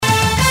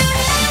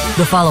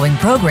The following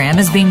program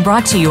is being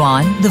brought to you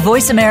on the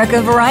Voice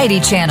America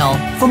Variety Channel.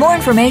 For more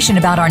information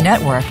about our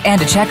network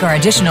and to check our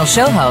additional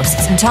show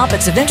hosts and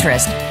topics of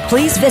interest,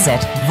 please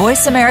visit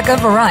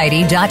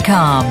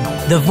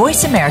voiceamericavariety.com. The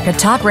Voice America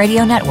Talk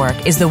Radio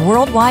Network is the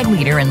worldwide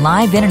leader in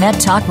live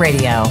Internet talk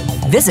radio.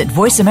 Visit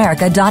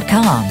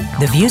voiceamerica.com.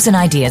 The views and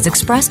ideas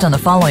expressed on the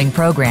following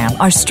program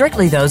are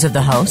strictly those of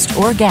the host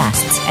or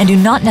guests and do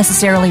not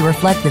necessarily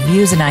reflect the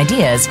views and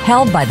ideas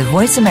held by the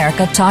Voice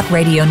America Talk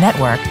Radio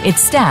Network,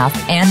 its staff,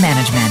 and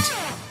management.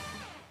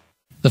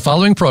 The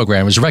following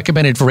program is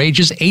recommended for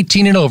ages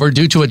 18 and over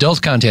due to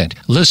adult content.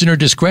 Listener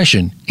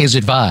discretion is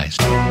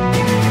advised.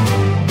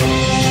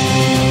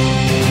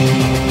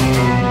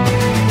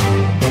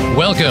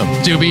 Welcome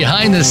to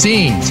Behind the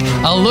Scenes,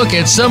 a look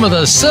at some of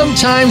the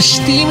sometimes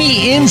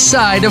steamy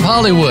inside of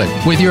Hollywood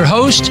with your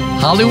host,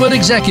 Hollywood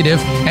executive,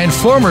 and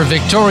former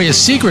Victoria's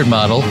Secret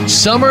model,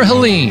 Summer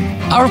Helene.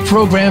 Our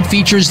program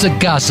features the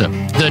gossip,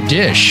 the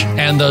dish,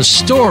 and the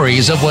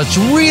stories of what's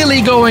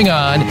really going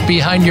on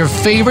behind your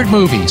favorite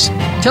movies,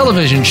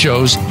 television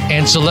shows,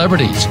 and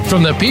celebrities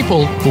from the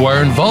people who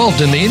are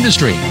involved in the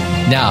industry.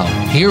 Now,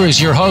 here is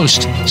your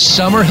host,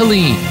 Summer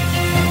Helene.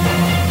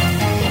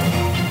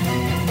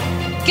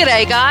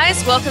 G'day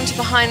guys, welcome to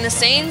Behind the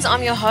Scenes.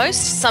 I'm your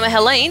host, Summer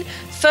Helene.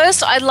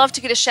 First, I'd love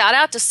to give a shout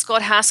out to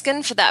Scott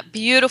Haskin for that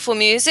beautiful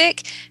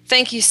music.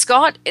 Thank you,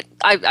 Scott.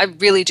 I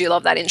really do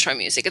love that intro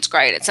music. It's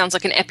great. It sounds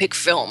like an epic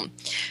film.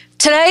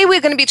 Today, we're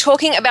going to be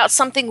talking about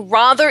something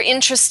rather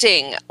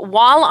interesting.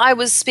 While I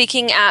was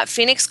speaking at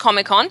Phoenix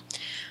Comic Con,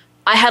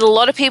 I had a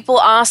lot of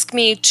people ask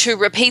me to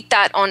repeat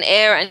that on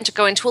air and to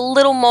go into a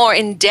little more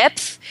in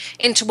depth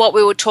into what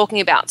we were talking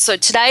about. So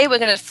today we're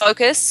going to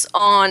focus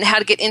on how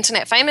to get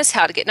internet famous,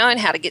 how to get known,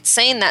 how to get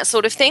seen, that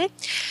sort of thing.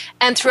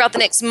 And throughout the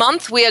next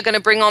month, we are going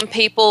to bring on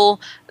people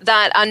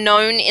that are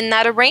known in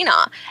that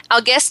arena.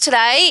 Our guest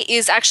today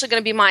is actually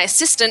going to be my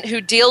assistant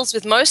who deals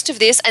with most of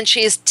this, and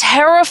she is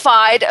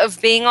terrified of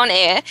being on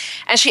air,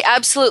 and she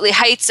absolutely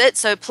hates it.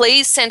 So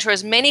please send her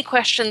as many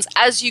questions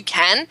as you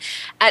can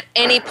at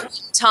any point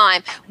in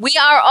time. We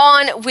are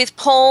on with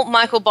Paul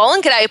Michael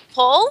Boland. G'day,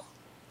 Paul.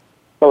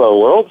 Hello,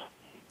 world.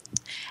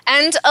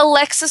 And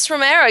Alexis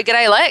Romero.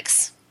 G'day,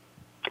 Lex.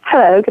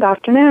 Hello, good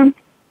afternoon.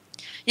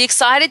 You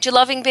excited? You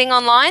loving being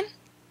online?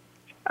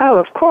 Oh,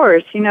 of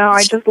course.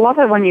 I just love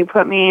it when you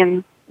put me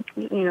in,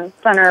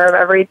 center of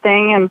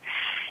everything, and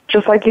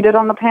just like you did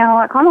on the panel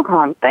at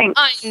Comic-Con. Thanks.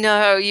 I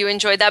know you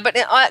enjoyed that. But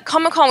at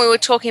Comic-Con, we were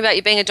talking about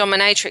you being a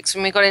dominatrix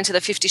when we got into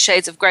the 50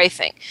 Shades of Grey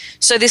thing.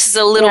 So this is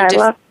a little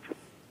different.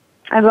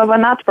 I love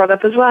when that's brought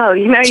up as well.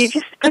 You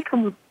just pick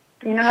them.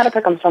 You know how to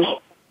pick them some.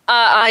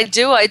 I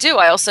do.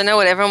 I also know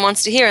what everyone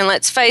wants to hear, and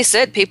let's face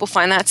it, people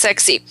find that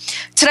sexy.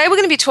 Today we're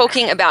going to be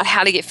talking about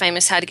how to get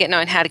famous, how to get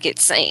known, how to get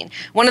seen.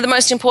 One of the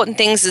most important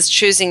things is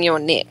choosing your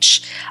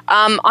niche.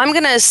 I'm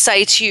going to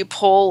say to you,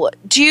 Paul,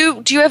 do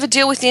you ever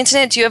deal with the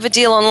internet? Do you ever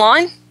deal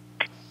online?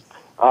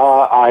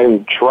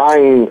 I'm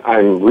trying.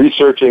 I'm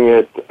researching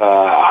it. It's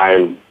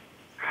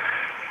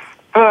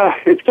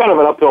kind of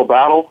an uphill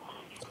battle.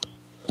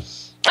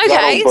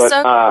 Okay,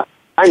 but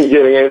I'm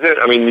getting into it.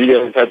 I mean, you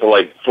guys had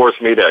to force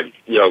me to,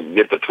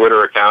 get the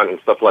Twitter account and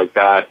stuff like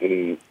that,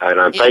 and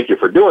I thank you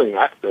for doing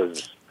that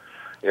because,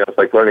 it's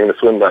like learning to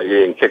swim by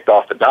getting kicked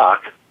off the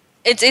dock.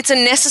 It's a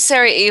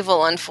necessary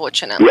evil,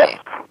 unfortunately. Yeah.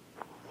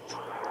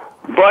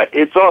 But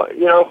it's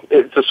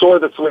it's a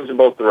sword that swings in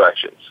both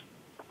directions.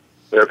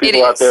 There are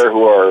people out there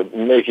who are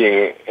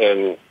making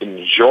and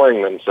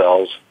enjoying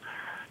themselves,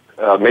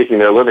 making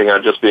their living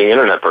out just being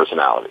internet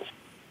personalities.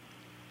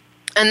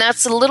 And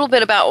that's a little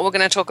bit about what we're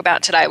going to talk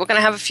about today. We're going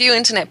to have a few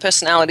internet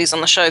personalities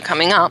on the show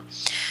coming up.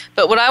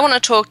 But what I want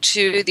to talk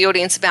to the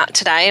audience about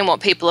today, and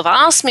what people have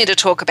asked me to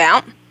talk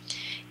about,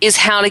 is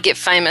how to get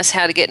famous,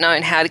 how to get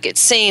known, how to get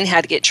seen, how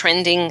to get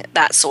trending,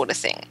 that sort of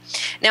thing.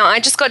 Now, I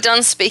just got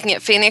done speaking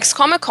at Phoenix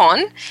Comic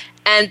Con,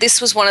 and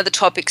this was one of the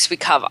topics we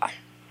cover.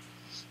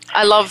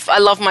 I love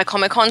my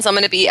Comic Cons. I'm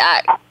going to be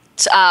at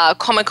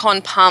Comic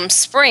Con Palm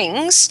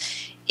Springs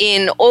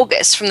in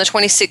August from the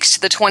 26th to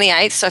the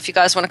 28th. So if you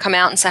guys want to come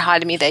out and say hi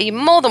to me there, you're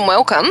more than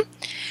welcome.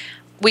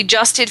 We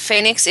just did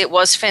Phoenix. It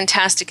was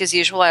fantastic as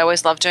usual. I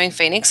always love doing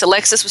Phoenix.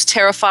 Alexis was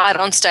terrified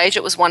on stage.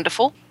 It was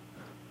wonderful.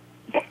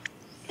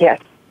 Yes,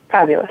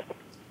 fabulous.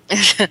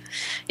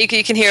 you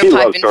can hear a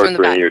pipe in from the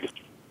back.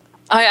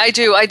 I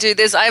do. I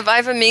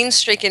have a mean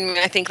streak in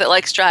me, I think, that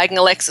likes dragging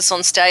Alexis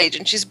on stage,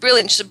 and she's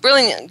brilliant. She's a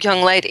brilliant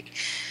young lady.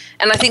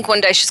 And I think one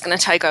day she's going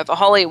to take over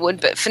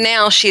Hollywood, but for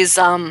now she's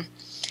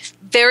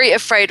very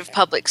afraid of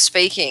public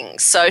speaking.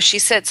 So she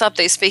sets up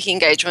these speaking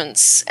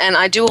engagements, and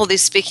I do all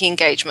these speaking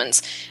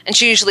engagements, and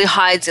she usually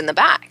hides in the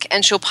back,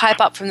 and she'll pipe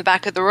up from the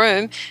back of the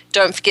room,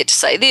 don't forget to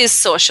say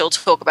this, or she'll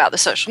talk about the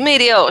social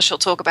media, or she'll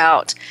talk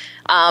about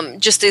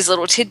just these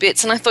little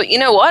tidbits. And I thought, you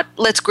know what,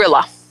 let's grill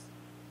her,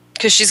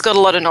 because she's got a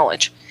lot of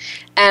knowledge,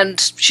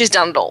 and she's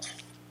done it all.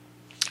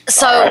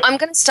 So I'm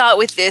going to start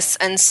with this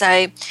and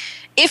say,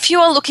 if you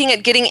are looking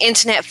at getting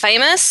internet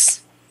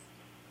famous,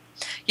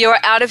 you're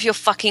out of your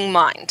fucking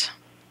mind.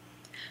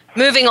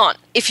 Moving on.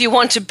 If you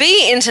want to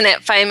be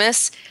internet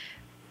famous,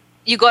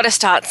 You got to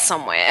start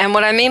somewhere. And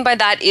what I mean by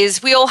that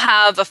is we all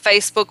have a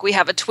Facebook, we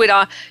have a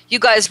Twitter. You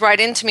guys write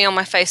into me on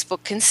my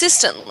Facebook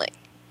consistently.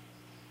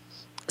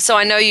 So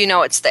I know you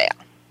know it's there.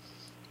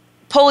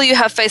 Paul, you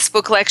have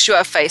Facebook. Lex, you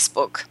have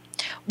Facebook.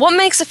 What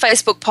makes a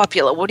Facebook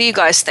popular? What do you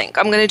guys think?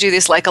 I'm going to do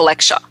this like a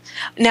lecture.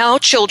 Now,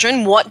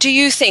 children, what do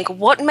you think?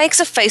 What makes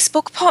a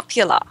Facebook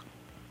popular?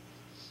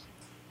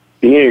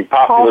 Being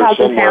popular Paul has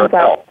his somewhere hands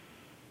up.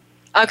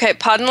 else. Okay,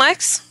 pardon,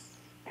 Lex?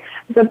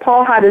 So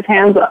Paul had his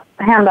hand up.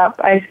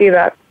 I see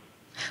that.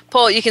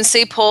 Paul, you can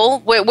see Paul.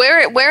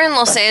 We're in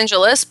Los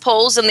Angeles.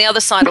 Paul's on the other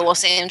side of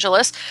Los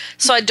Angeles,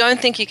 so I don't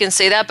think you can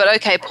see that. But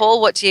okay,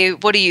 Paul, what do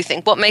you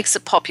think? What makes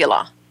it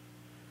popular?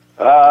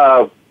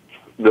 The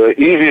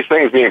easiest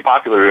thing is being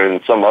popular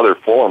in some other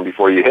form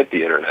before you hit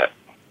the internet.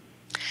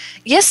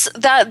 Yes,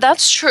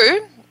 that's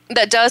true.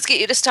 That does get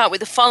you to start with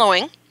the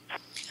following,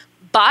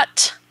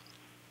 but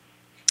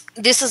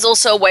this is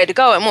also a way to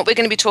go, and what we're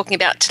going to be talking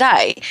about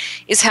today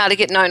is how to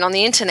get known on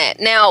the internet.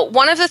 Now,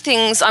 one of the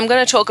things I'm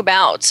going to talk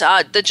about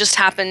that just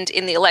happened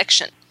in the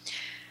election.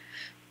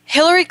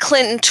 Hillary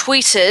Clinton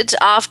tweeted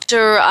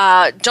after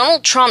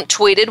Donald Trump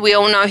tweeted. We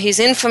all know he's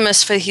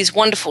infamous for his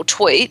wonderful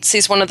tweets.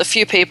 He's one of the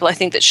few people I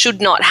think that should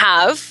not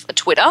have a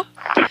Twitter.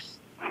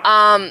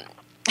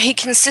 He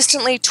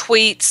consistently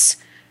tweets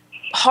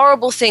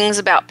horrible things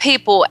about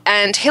people,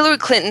 and Hillary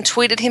Clinton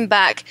tweeted him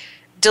back,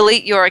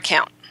 "Delete your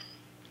account."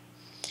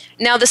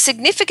 Now, the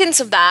significance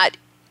of that,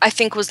 I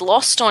think, was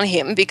lost on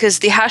him because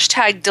the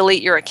hashtag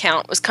delete your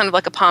account was kind of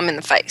like a palm in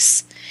the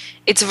face.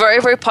 It's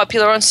very, very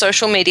popular on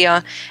social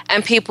media,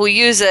 and people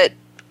use it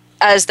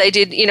as they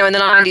did, in the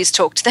 90s,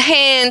 talk to the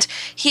hand.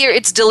 Here,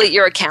 it's delete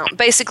your account.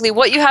 Basically,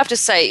 what you have to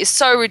say is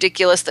so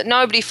ridiculous that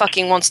nobody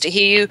fucking wants to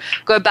hear you.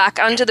 Go back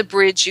under the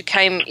bridge you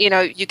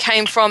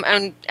came from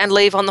and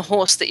leave on the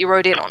horse that you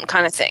rode in on,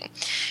 kind of thing.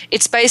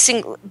 It's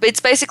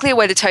basically a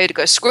way to tell you to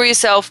go screw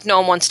yourself. No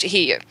one wants to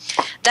hear you.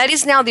 That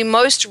is now the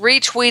most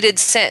retweeted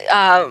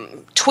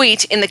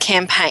tweet in the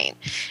campaign,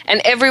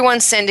 and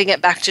everyone's sending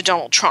it back to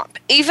Donald Trump.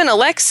 Even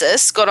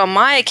Alexis got on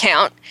my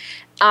account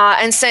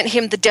and sent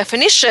him the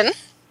definition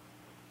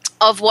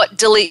of what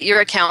delete your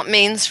account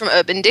means from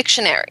Urban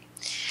Dictionary.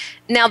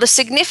 Now, the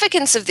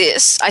significance of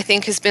this, I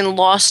think, has been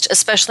lost,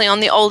 especially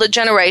on the older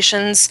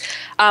generations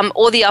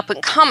or the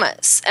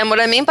up-and-comers. And what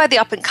I mean by the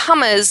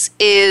up-and-comers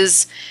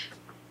is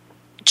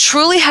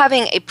truly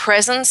having a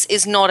presence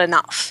is not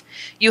enough.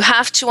 You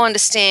have to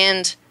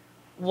understand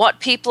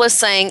what people are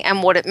saying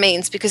and what it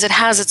means because it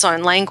has its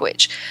own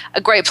language.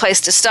 A great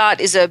place to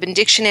start is Urban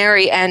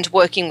Dictionary and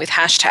working with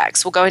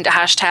hashtags. We'll go into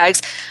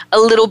hashtags a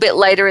little bit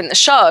later in the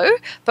show,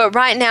 but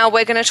right now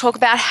we're going to talk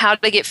about how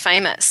to get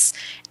famous.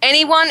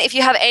 Anyone, if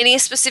you have any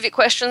specific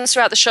questions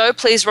throughout the show,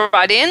 please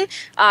write in.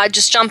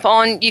 Just jump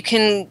on. You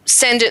can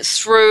send it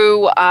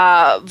through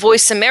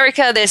Voice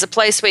America. There's a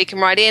place where you can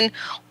write in,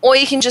 or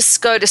you can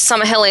just go to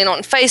Summer Helene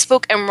on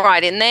Facebook and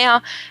write in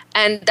there,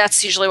 and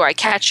that's usually where I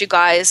catch you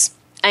guys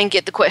and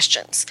get the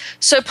questions.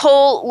 So,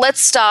 Paul,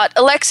 let's start.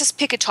 Alexis,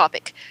 pick a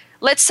topic.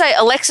 Let's say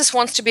Alexis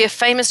wants to be a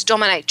famous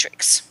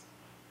dominatrix.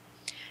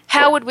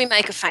 How would we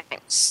make her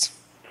famous?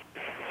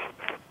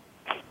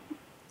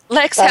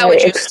 Lex, how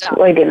would you start?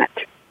 Exploiting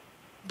it.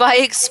 By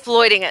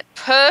exploiting it.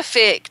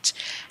 Perfect.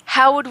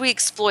 How would we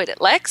exploit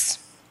it, Lex?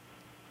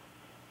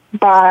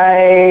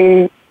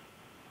 By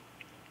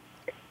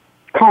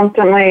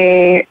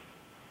constantly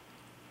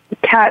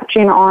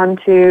catching on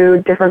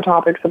to different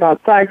topics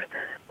about sex,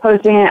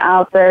 posting it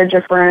out there,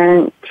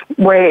 different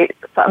ways,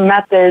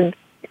 methods,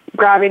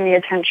 grabbing the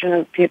attention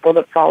of people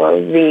that follow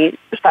the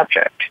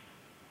subject.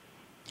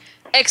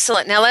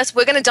 Excellent. Now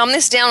we're going to dumb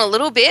this down a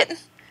little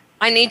bit.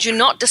 I need you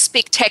not to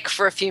speak tech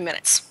for a few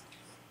minutes.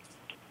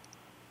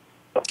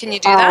 Can you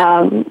do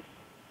that?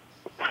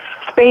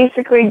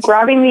 Basically,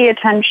 grabbing the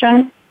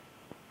attention.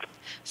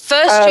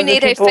 First, you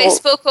need a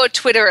Facebook or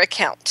Twitter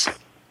account.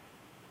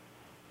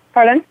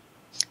 Pardon?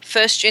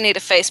 First, you need a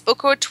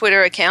Facebook or a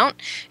Twitter account.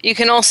 You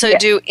can also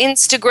do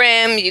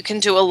Instagram. You can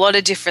do a lot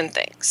of different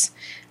things.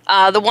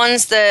 The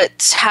ones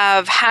that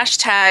have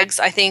hashtags,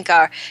 I think,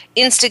 are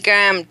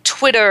Instagram,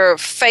 Twitter,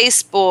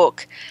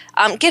 Facebook.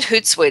 Get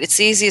Hootsuite. It's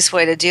the easiest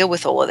way to deal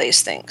with all of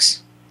these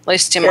things, at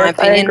least in my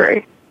opinion. I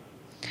agree.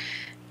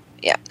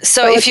 Yeah.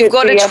 So if you've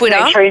got a Twitter,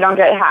 make sure you don't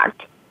get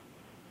hacked.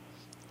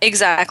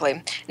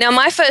 Exactly. Now,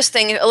 my first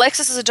thing,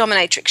 Alexis is a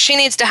dominatrix. She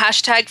needs to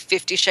hashtag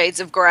 50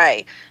 Shades of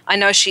Grey. I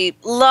know she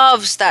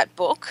loves that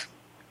book.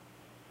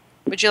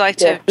 Would you like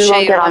to we share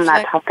won't your get on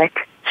love that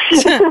topic.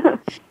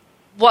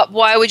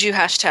 Why would you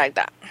hashtag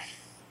that?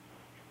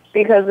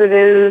 Because it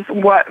is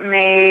what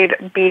made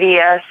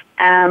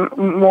BDSM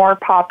more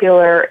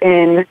popular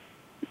in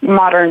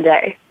modern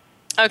day.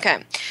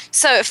 Okay.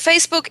 So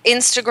Facebook,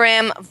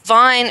 Instagram,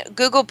 Vine,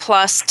 Google+,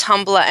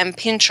 Tumblr, and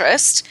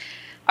Pinterest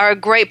are a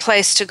great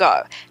place to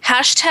go.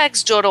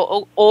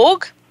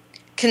 Hashtags.org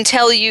can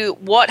tell you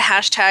what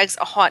hashtags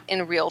are hot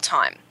in real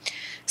time.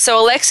 So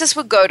Alexis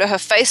would go to her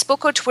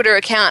Facebook or Twitter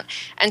account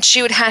and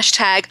she would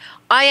hashtag,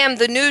 I am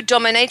the new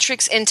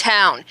dominatrix in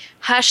town.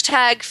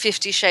 Hashtag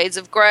 50 Shades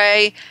of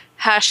Grey.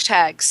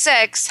 hashtag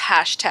sex,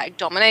 hashtag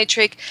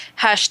dominatrix,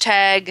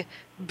 hashtag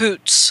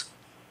boots,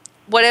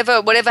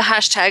 whatever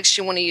hashtags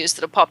you want to use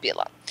that are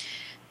popular.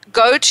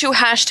 Go to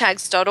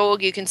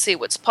hashtags.org. You can see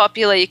what's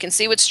popular. You can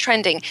see what's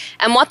trending.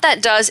 And what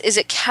that does is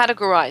it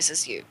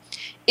categorizes you.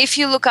 If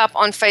you look up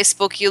on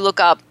Facebook, you look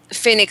up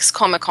Phoenix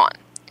Comic Con,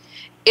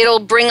 it'll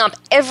bring up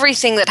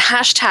everything that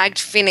hashtagged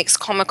Phoenix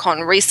Comic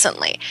Con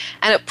recently,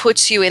 and it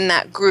puts you in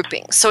that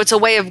grouping. So it's a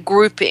way of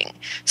grouping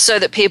so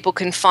that people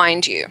can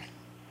find you.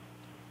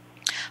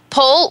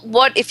 Paul,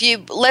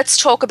 let's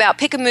talk about,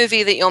 pick a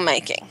movie that you're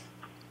making.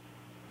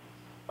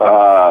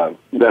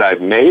 That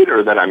I've made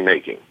or that I'm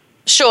making?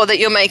 Sure, that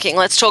you're making.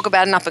 Let's talk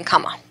about an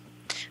up-and-comer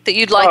that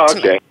you'd like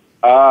to make.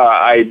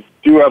 I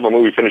do have a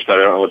movie finished that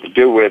I don't know what to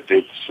do with.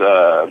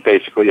 It's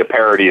basically a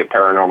parody of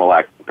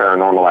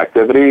Paranormal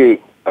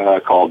Activity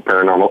called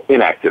Paranormal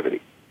Inactivity.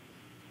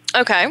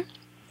 Okay.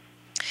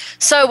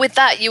 So with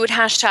that, you would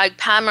hashtag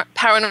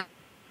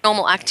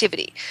Paranormal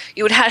Activity.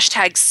 You would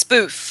hashtag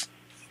spoof.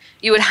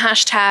 You would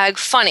hashtag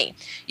funny.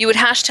 You would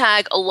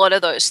hashtag a lot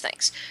of those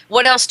things.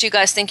 What else do you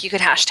guys think you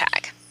could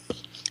hashtag?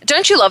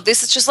 Don't you love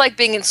this? It's just like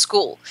being in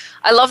school.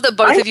 I love that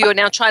both of you are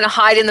now trying to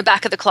hide in the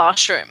back of the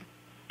classroom.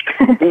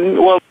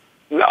 Well,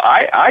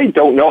 I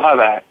don't know how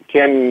that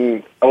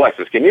can...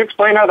 Alexis, can you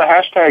explain how the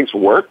hashtags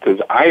work? Because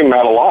I'm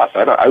at a loss.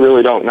 I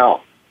really don't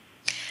know.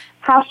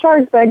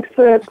 Hashtags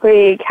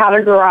basically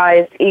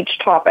categorize each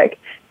topic.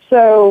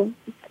 So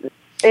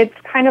it's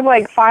kind of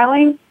like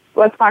filing.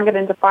 Let's not get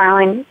into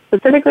filing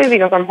specifically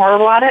because I'm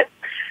horrible at it.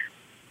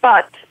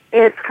 But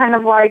it's kind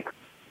of like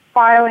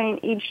filing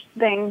each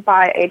thing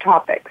by a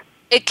topic.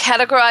 It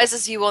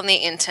categorizes you on the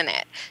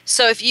internet.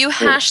 So if you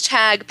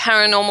hashtag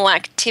Paranormal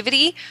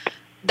Activity,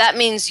 that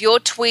means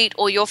your tweet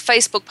or your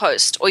Facebook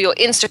post or your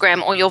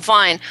Instagram or your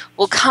Vine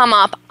will come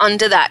up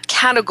under that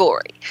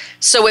category.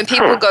 So when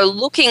people go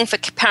looking for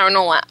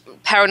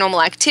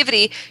paranormal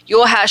activity,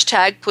 your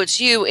hashtag puts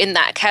you in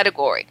that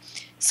category.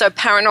 So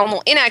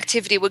Paranormal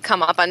Inactivity would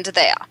come up under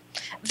there.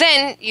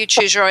 Then you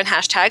choose your own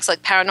hashtags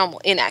like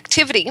Paranormal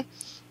Inactivity,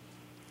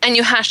 and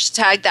you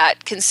hashtag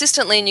that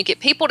consistently, and you get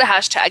people to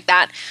hashtag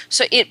that,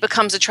 so it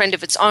becomes a trend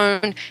of its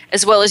own,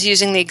 as well as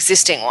using the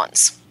existing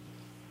ones.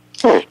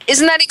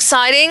 Isn't that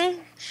exciting?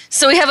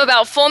 So we have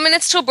about 4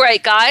 minutes till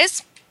break,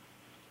 guys.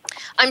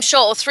 I'm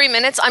sure, or 3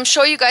 minutes. I'm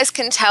sure you guys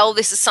can tell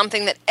this is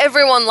something that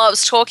everyone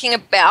loves talking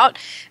about.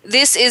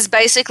 This is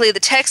basically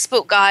the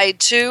textbook guide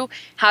to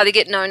how to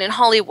get known in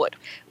Hollywood.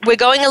 We're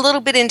going a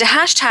little bit into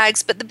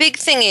hashtags, but the big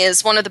thing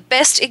is one of the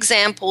best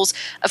examples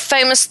of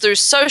famous through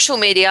social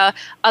media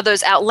are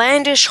those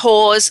outlandish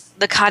whores,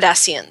 the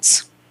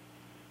Kardashians.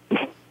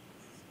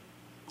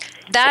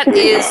 That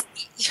is,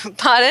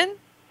 pardon?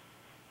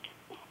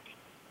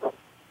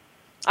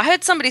 I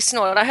heard somebody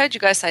snort. I heard you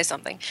guys say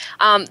something.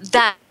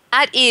 That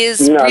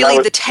is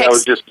really the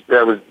text.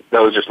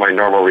 That was just my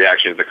normal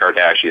reaction to the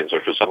Kardashians,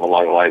 which was something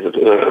along the lines of,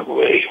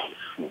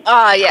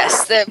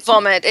 yes, the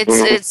vomit.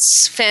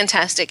 It's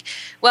fantastic.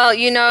 Well,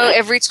 you know,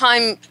 every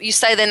time you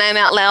say their name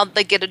out loud,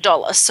 they get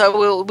 $1.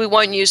 So we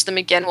won't use them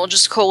again. We'll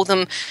just call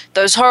them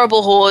those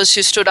horrible whores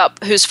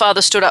whose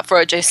father stood up for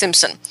O.J.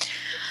 Simpson.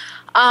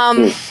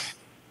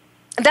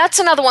 That's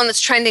another one that's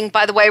trending,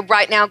 by the way,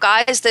 right now,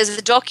 guys. There's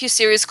a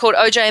docuseries called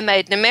OJ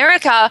Made in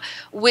America,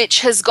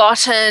 which has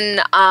gotten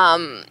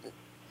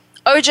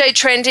OJ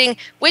trending,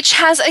 which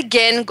has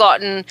again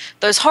gotten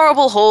those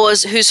horrible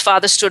whores whose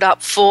father stood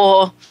up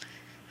for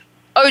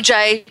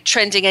OJ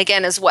trending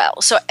again as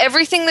well. So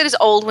everything that is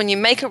old, when you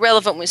make it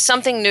relevant with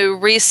something new,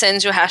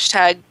 resends your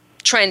hashtag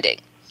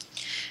trending.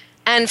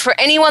 And for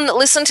anyone that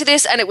listened to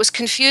this and it was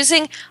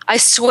confusing, I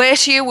swear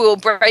to you, we'll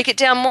break it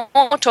down more,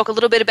 talk a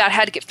little bit about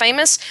how to get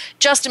famous.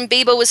 Justin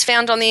Bieber was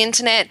found on the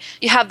internet.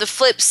 You have the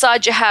flip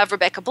side. You have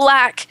Rebecca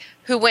Black,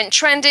 who went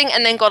trending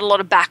and then got a lot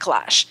of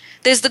backlash.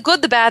 There's the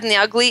good, the bad, and the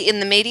ugly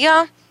in the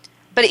media.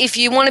 But if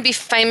you want to be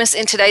famous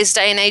in today's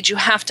day and age, you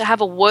have to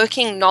have a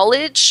working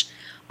knowledge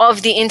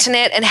of the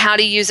internet and how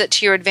to use it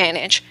to your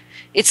advantage.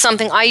 It's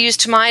something I use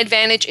to my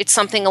advantage. It's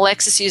something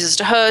Alexis uses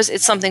to hers.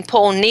 It's something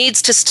Paul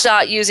needs to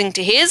start using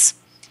to his.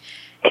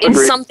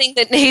 It's something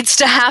that needs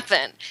to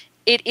happen.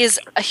 It is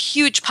a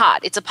huge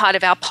part. It's a part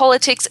of our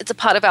politics. It's a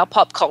part of our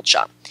pop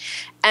culture.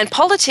 And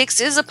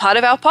politics is a part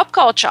of our pop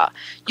culture.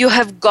 You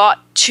have got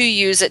to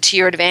use it to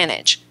your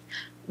advantage.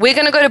 We're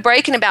going to go to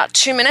break in about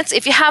 2 minutes.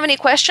 If you have any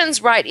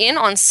questions, write in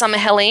on Summer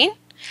Helene.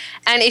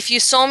 And if you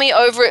saw me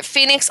over at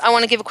Phoenix, I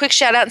want to give a quick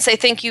shout out and say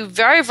thank you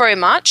very, very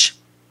much.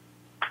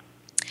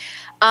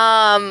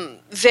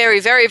 Very,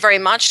 very, very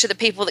much to the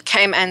people that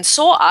came and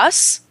saw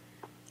us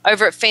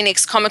over at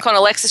Phoenix Comic Con.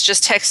 Alexis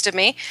just texted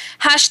me.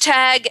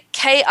 Hashtag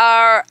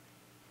KRASH,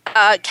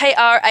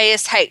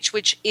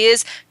 which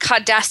is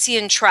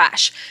Kardashian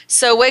trash.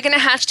 So we're going to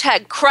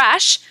hashtag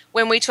crash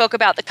when we talk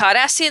about the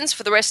Kardashians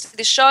for the rest of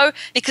this show,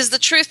 because the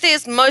truth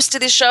is most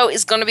of this show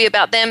is going to be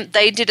about them.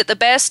 They did it the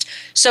best.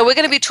 So we're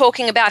going to be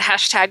talking about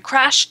hashtag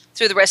crash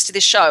through the rest of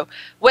this show.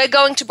 We're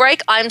going to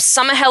break. I'm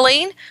Summer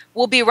Helene.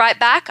 We'll be right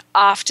back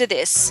after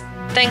this.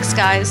 Thanks,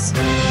 guys.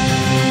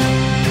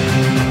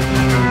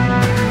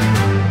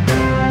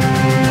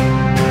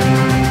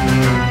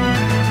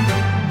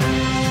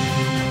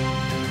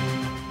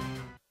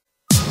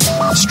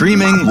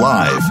 Streaming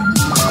live.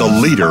 The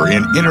leader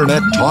in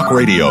Internet talk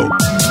radio.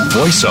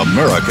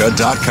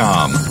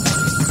 VoiceAmerica.com.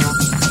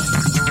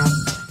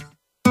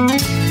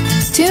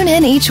 Tune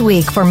in each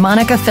week for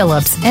Monica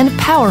Phillips and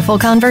Powerful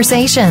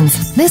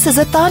Conversations. This is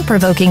a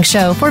thought-provoking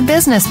show for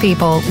business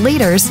people,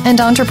 leaders,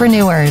 and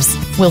entrepreneurs.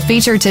 We'll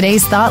feature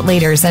today's thought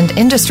leaders and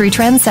industry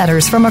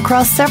trendsetters from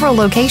across several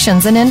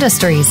locations and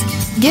industries.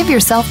 Give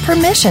yourself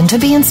permission to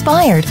be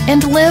inspired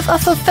and live a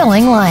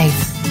fulfilling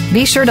life.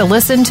 Be sure to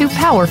listen to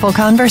Powerful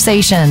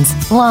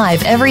Conversations,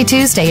 live every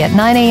Tuesday at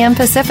 9 a.m.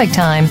 Pacific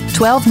Time,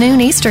 12 noon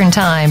Eastern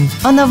Time,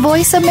 on the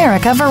Voice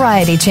America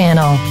Variety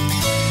Channel.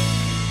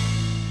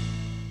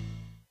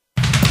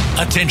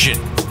 Attention!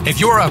 If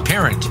you're a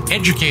parent,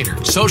 educator,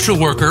 social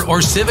worker,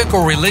 or civic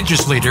or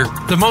religious leader,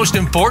 the most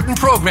important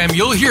program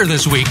you'll hear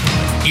this week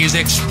is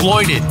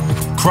Exploited: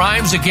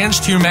 Crimes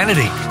Against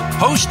Humanity.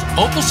 Host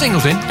Opal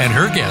Singleton and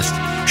her guest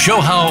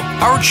show how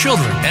our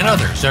children and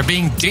others are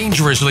being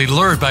dangerously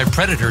lured by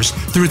predators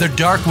through the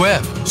dark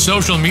web,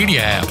 social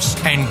media apps,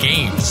 and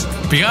games.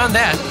 Beyond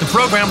that, the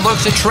program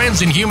looks at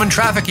trends in human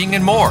trafficking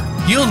and more.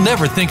 You'll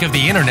never think of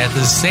the internet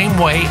the same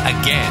way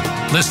again.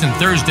 Listen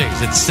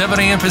Thursdays at 7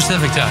 a.m.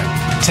 Pacific Time,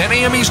 10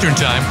 a.m. Eastern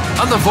Time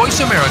on the Voice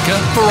America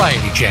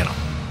Variety Channel.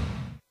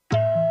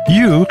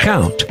 You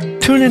count.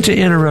 Tune into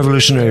Inner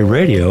Revolutionary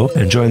Radio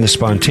and join the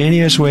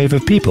spontaneous wave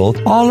of people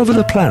all over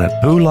the planet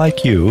who,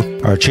 like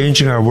you, are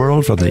changing our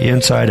world from the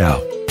inside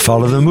out.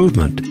 Follow the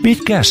movement.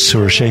 Meet guests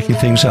who are shaking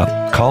things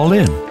up. Call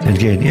in and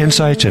gain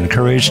insights and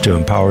courage to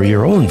empower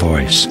your own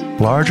voice.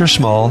 Large or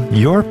small,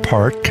 your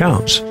part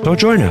counts. So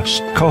join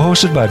us.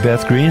 Co-hosted by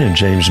Beth Green and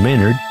James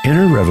Maynard,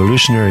 Inner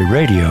Revolutionary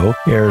Radio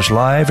airs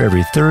live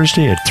every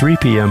Thursday at 3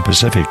 p.m.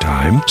 Pacific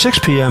Time, 6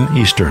 p.m.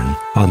 Eastern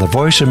on the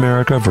Voice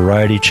America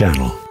Variety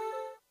Channel.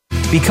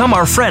 Become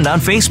our friend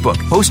on Facebook.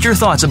 Post your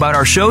thoughts about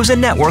our shows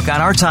and network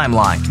on our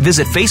timeline.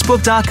 Visit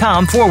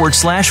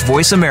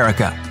Facebook.com/Voice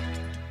America.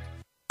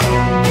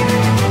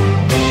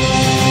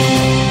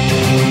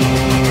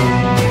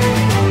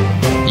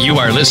 You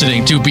are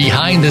listening to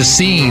Behind the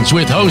Scenes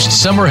with host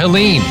Summer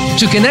Helene.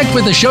 To connect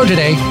with the show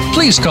today,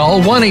 please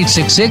call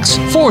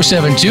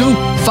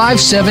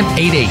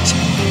 1-866-472-5788.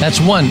 That's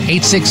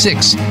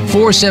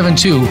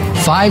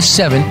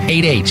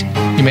 1-866-472-5788.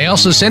 You may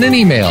also send an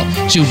email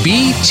to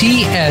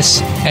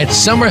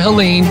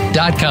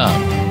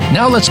bts@summerhelene.com.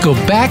 Now let's go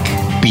back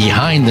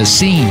behind the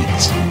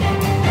scenes.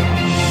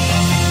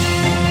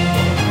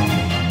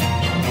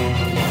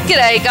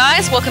 G'day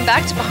guys, welcome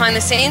back to Behind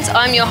the Scenes.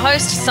 I'm your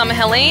host, Summer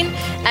Helene,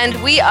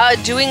 and we are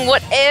doing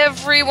what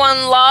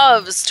everyone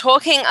loves,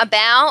 talking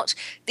about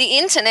the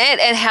internet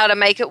and how to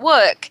make it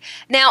work.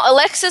 Now,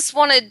 Alexis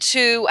wanted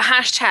to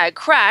hashtag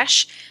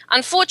crash.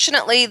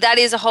 Unfortunately, that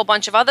is a whole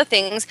bunch of other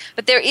things,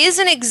 but there is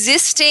an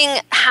existing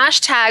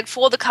hashtag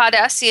for the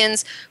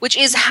Kardashians, which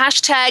is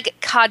hashtag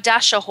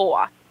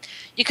Kardashiahore.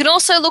 You can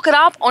also look it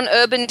up on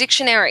Urban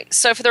Dictionary.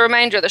 So for the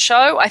remainder of the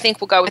show, I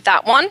think we'll go with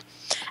that one.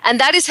 And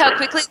that is how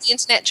quickly the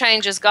internet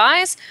changes,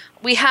 guys.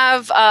 We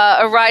have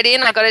a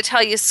write-in. I got to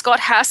tell you, Scott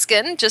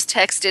Haskin just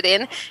texted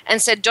in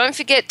and said, don't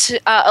forget to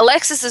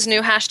Alexis's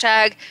new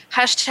hashtag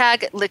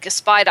lick a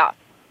spider.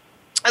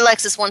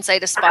 Alexis once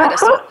ate a spider,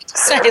 so I wanted to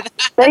say that.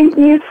 Thank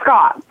you,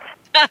 Scott.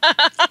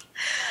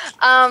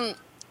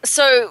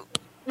 So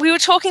we were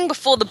talking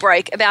before the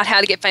break about how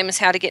to get famous,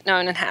 how to get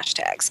known, and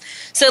hashtags.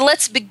 So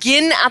let's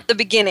begin at the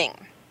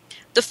beginning.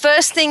 The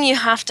first thing you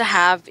have to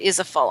have is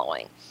a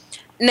following.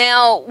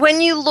 Now,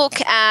 when you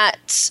look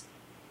at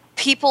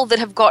people that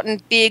have gotten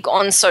big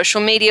on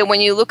social media, when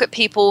you look at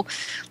people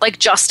like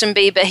Justin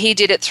Bieber, he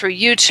did it through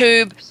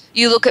YouTube.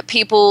 You look at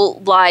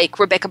people like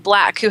Rebecca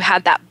Black, who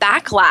had that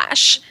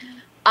backlash.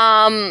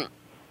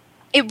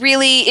 It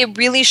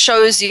really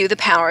shows you the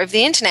power of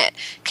the internet.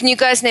 Can you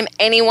guys name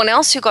anyone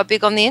else who got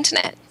big on the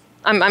internet?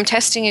 I'm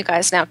testing you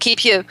guys now.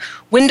 Keep your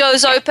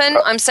windows open.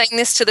 I'm saying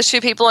this to the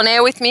two people on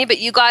air with me, but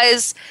you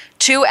guys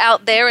too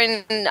out there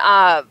in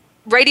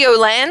Radio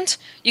Land,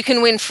 you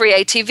can win free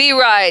ATV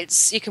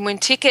rides, you can win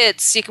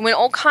tickets, you can win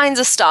all kinds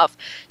of stuff.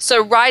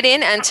 So write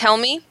in and tell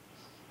me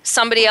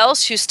somebody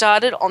else who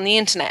started on the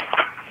internet.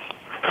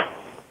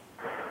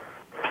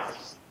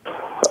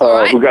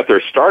 Who got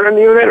their start on the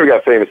internet or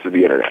got famous through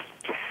the internet?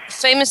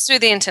 Famous through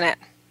the internet.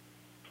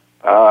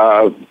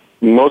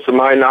 Most of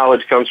my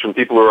knowledge comes from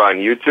people who are on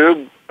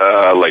YouTube,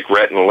 like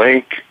Rhett and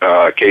Link,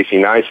 Casey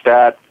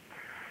Neistat,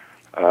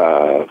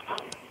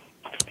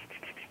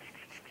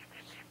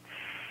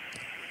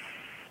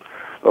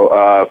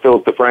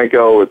 Philip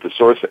DeFranco with the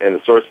Source and the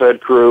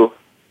SourceFed crew.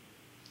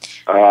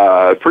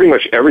 Pretty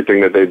much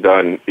everything that they've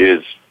done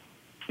is,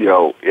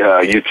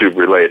 YouTube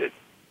related.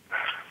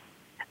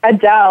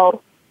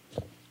 Adele.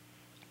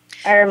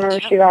 I remember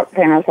she got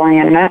famous on the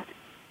internet.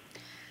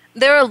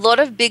 There are a lot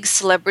of big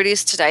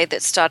celebrities today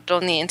that started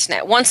on the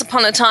internet. Once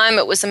upon a time,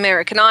 it was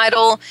American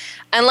Idol.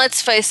 And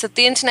let's face it,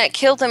 the internet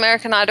killed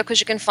American Idol because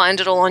you can find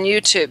it all on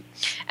YouTube.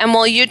 And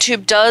while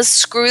YouTube does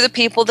screw the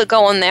people that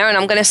go on there, and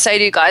I'm going to say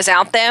to you guys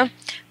out there,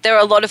 there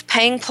are a lot of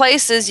paying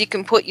places you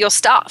can put your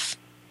stuff.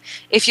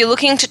 If you're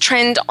looking to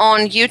trend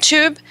on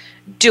YouTube,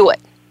 do it.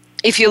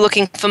 If you're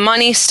looking for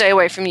money, stay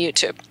away from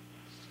YouTube.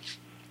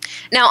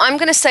 Now, I'm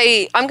going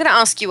to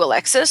ask you,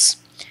 Alexis,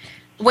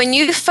 when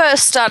you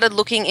first started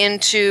looking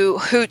into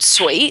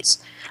Hootsuite,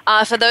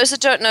 for those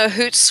that don't know,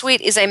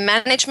 Hootsuite is a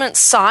management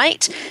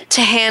site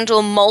to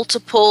handle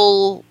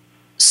multiple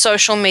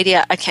social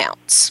media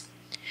accounts.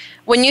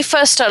 When you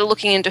first started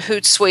looking into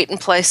Hootsuite and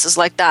places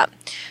like that,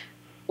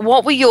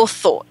 what were your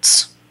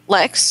thoughts,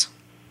 Lex?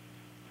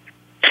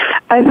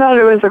 I thought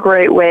it was a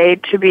great way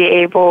to be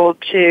able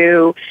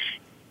to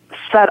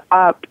set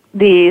up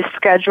the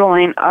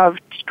scheduling of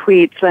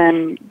tweets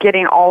and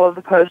getting all of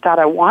the posts out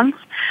at once.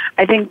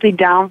 I think the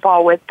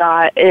downfall with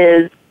that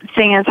is,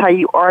 seeing as how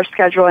you are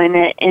scheduling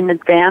it in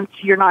advance,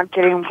 you're not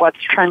getting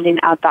what's trending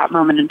at that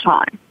moment in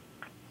time.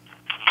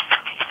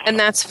 And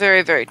that's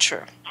very, very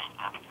true.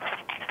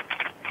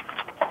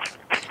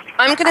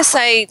 I'm going to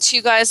say to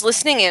you guys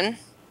listening in,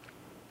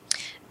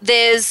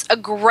 there's a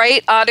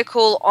great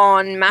article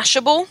on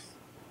Mashable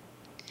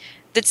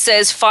that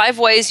says 5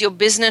 ways your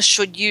business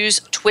should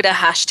use Twitter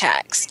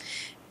hashtags.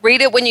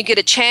 Read it when you get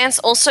a chance.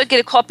 Also get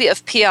a copy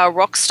of PR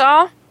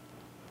Rockstar.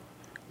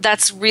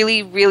 That's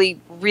really, really,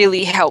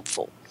 really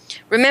helpful.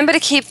 Remember to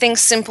keep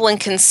things simple and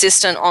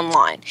consistent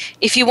online.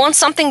 If you want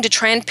something to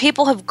trend,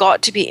 people have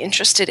got to be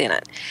interested in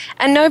it.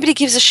 And nobody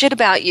gives a shit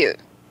about you.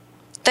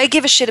 They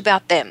give a shit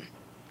about them.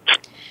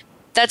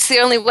 That's the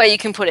only way you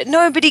can put it.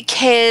 Nobody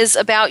cares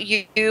about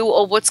you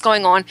or what's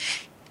going on.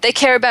 They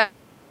care about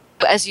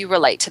you as you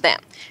relate to them.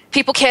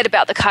 People cared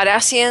about the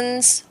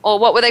Kardashians, or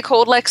what were they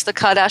called, Lex? The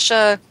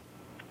Kardashian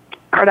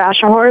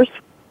whores?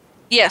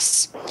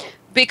 Yes,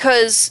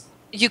 because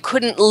you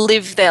couldn't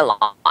live their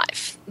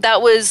life.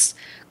 That was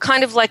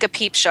kind of like a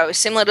peep show,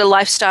 similar to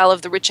Lifestyle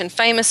of the Rich and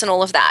Famous and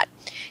all of that.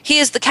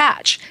 Here's the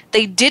catch.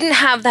 They didn't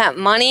have that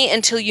money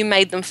until you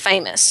made them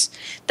famous.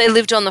 They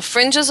lived on the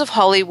fringes of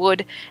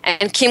Hollywood,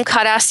 and Kim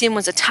Kardashian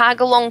was a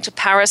tag-along to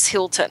Paris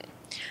Hilton.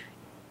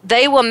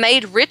 They were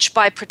made rich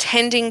by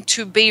pretending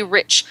to be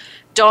rich.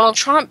 Donald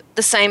Trump,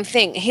 the same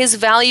thing. His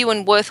value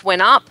and worth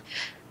went up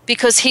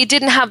because he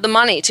didn't have the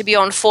money to be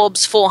on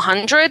Forbes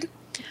 400,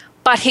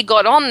 but he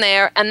got on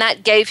there, and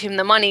that gave him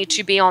the money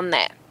to be on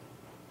there.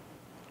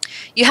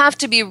 You have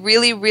to be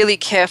really, really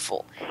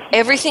careful.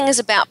 Everything is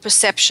about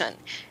perception.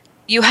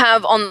 You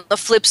have, on the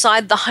flip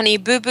side, the Honey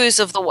Boo Boos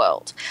of the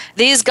world.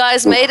 These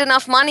guys made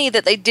enough money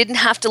that they didn't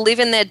have to live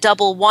in their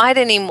double wide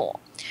anymore.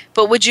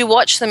 But would you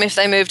watch them if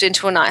they moved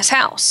into a nice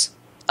house?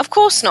 Of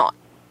course not.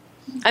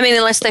 I mean,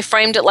 unless they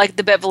framed it like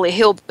the Beverly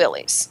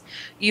Hillbillies.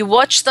 You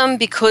watch them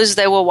because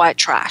they were white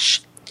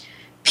trash.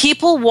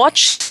 People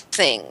watch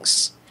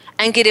things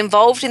and get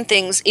involved in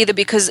things either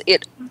because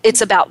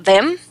it's about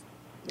them,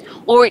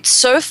 or it's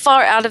so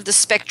far out of the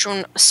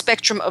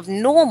spectrum of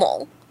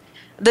normal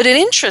that it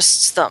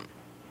interests them.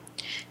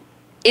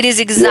 It is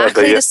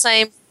exactly the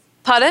same.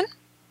 Pardon?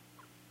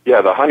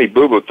 Yeah, the Honey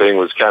Boo Boo thing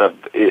was kind of,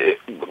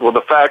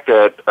 the fact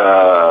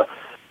that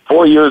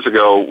 4 years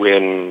ago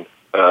when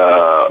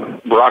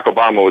Barack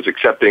Obama was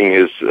accepting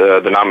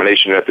the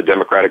nomination at the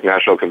Democratic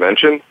National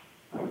Convention,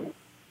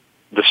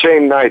 the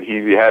same night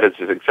he had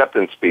his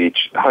acceptance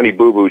speech, Honey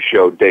Boo Boo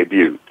show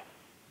debuted.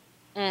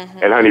 Mm-hmm.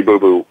 And Honey Boo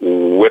Boo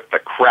whipped the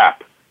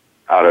crap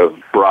out of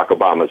Barack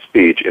Obama's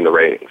speech in the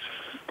ratings.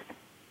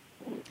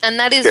 And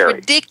that is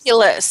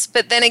ridiculous.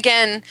 But then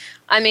again,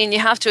 I mean, you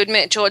have to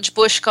admit George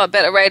Bush got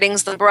better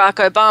ratings than Barack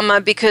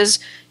Obama because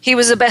he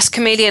was the best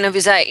comedian of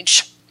his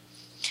age.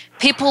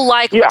 People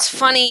like what's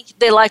funny.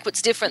 They like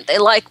what's different. They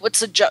like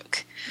what's a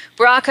joke.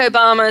 Barack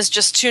Obama is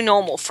just too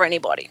normal for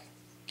anybody.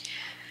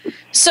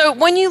 So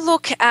when you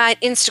look at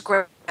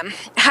Instagram,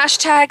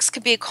 hashtags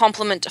could be a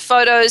complement to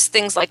photos,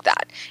 things like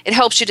that. It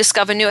helps you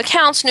discover new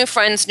accounts, new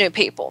friends, new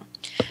people.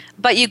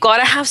 But you got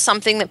to have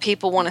something that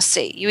people want to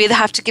see. You either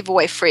have to give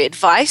away free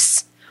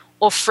advice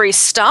or free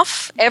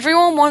stuff.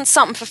 Everyone wants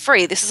something for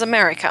free. This is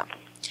America.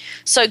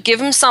 So give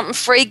them something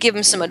free, give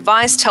them some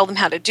advice, tell them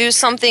how to do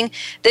something.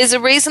 There's a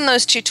reason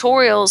those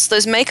tutorials,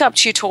 those makeup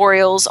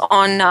tutorials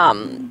on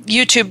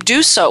YouTube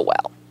do so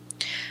well.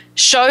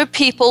 Show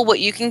people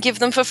what you can give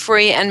them for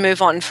free and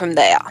move on from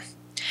there.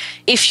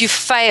 If you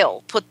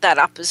fail, put that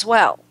up as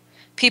well.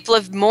 People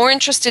are more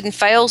interested in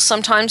fails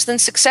sometimes than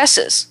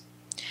successes.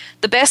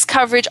 The best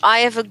coverage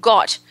I ever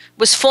got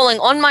was falling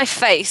on my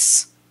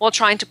face while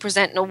trying to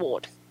present an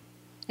award.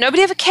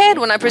 Nobody ever cared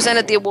when I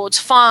presented the awards,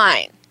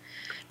 fine.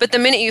 But the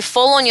minute you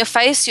fall on your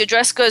face, your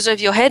dress goes over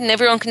your head and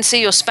everyone can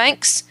see your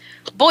Spanx,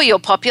 boy, you're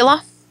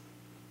popular.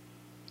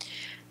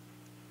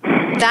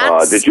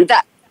 Did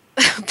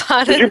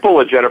you pull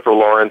a Jennifer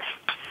Lawrence?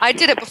 I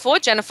did it before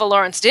Jennifer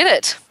Lawrence did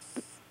it.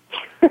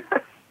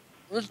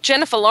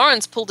 Jennifer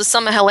Lawrence pulled a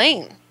Summer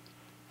Helene.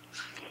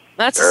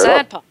 That's the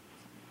sad part.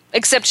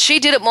 Except she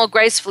did it more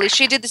gracefully.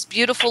 She did this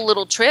beautiful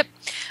little trip.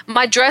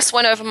 My dress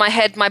went over my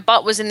head, my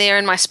butt was in there,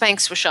 and my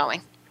Spanx were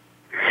showing.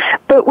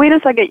 But wait a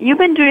second. You've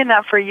been doing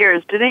that for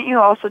years. Didn't you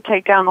also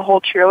take down the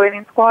whole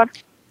cheerleading squad?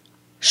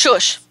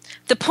 Shush.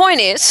 The point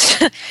is,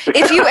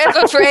 if you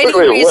ever, for any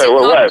reason...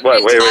 Wait.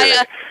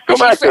 Go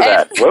back to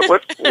that.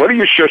 What are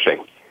you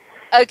shushing?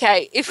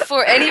 Okay, if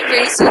for any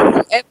reason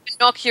you ever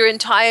knock your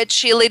entire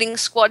cheerleading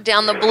squad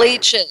down the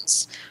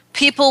bleachers,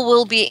 people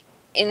will be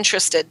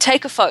interested.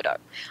 Take a photo.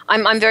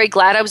 I'm very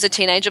glad I was a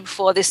teenager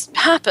before this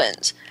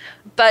happened.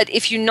 But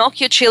if you knock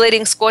your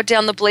cheerleading squad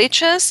down the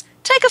bleachers,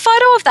 take a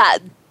photo of that.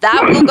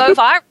 That will go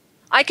viral.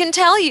 I can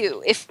tell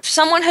you, if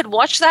someone had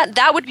watched that,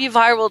 that would be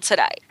viral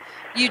today.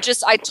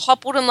 I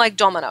toppled them like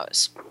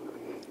dominoes.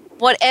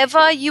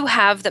 Whatever you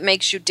have that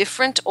makes you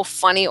different or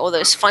funny, or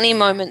those funny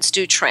moments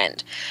do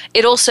trend.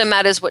 It also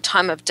matters what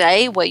time of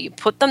day, where you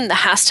put them, the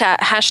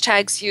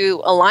hashtags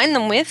you align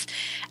them with,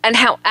 and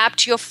how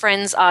apt your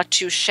friends are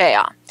to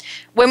share.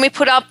 When we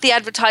put up the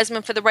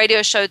advertisement for the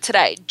radio show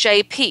today,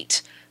 Jay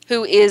Pete,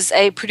 who is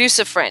a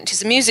producer friend,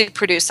 he's a music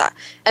producer,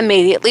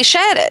 immediately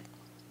shared it.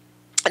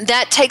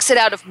 That takes it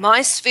out of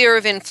my sphere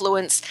of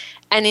influence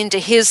and into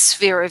his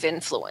sphere of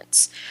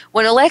influence.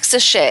 When Alexa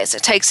shares,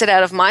 it takes it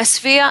out of my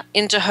sphere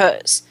into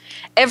hers.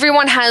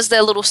 Everyone has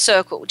their little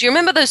circle. Do you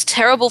remember those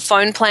terrible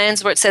phone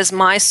plans where it says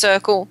my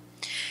circle?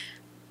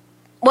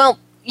 Well,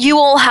 you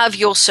all have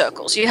your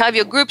circles. You have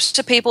your groups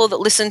of people that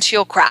listen to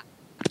your crap.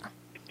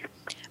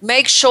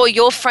 Make sure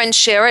your friends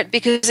share it,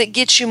 because it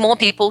gets you more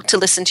people to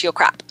listen to your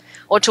crap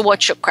or to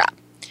watch your crap.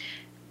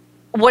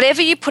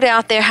 Whatever you put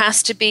out there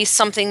has to be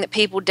something that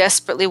people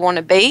desperately want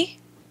to be,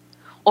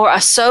 or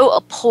are so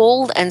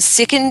appalled and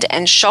sickened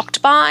and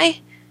shocked by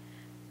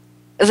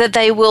that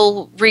they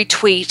will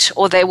retweet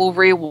or they will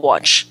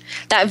rewatch.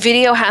 That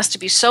video has to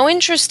be so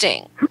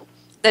interesting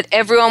that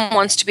everyone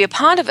wants to be a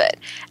part of it.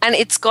 And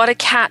it's got to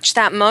catch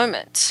that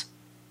moment.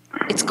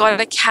 It's got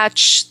to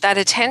catch that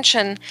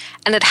attention,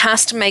 and it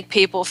has to make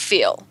people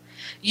feel.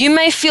 You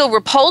may feel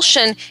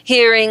repulsion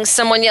hearing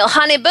someone yell,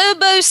 "Honey boo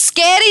boo,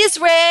 Sketty's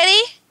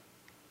ready."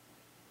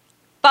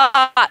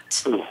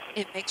 But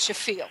it makes you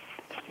feel.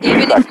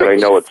 Even the fact that I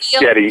know what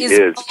Sketty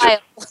is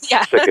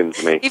yeah.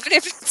 sickens me. Even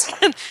if it's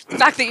the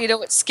fact that you know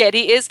what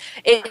Sketty is,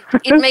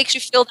 it makes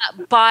you feel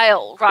that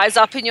bile rise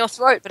up in your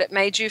throat, but it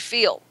made you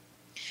feel.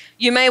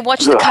 You may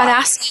watch the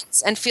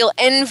Kardashians and feel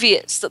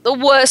envious that the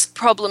worst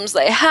problems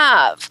they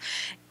have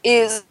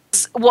is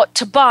what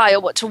to buy or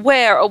what to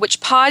wear or which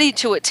party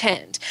to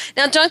attend.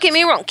 Now, don't get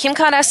me wrong. Kim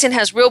Kardashian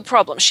has real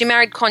problems. She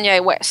married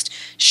Kanye West.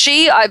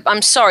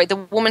 I'm sorry, the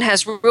woman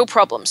has real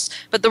problems.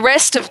 But the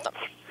rest of them,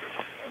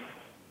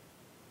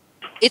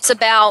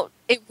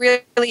 it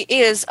really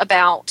is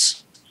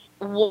about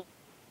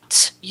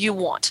what you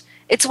want.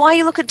 It's why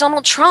you look at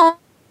Donald Trump.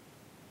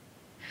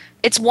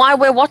 It's why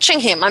we're watching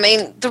him. I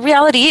mean, the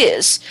reality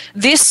is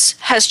this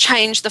has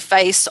changed the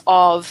face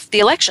of the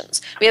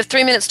elections. We have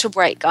 3 minutes to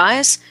break,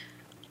 guys.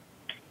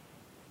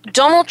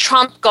 Donald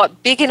Trump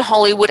got big in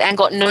Hollywood and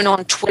got known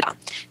on Twitter.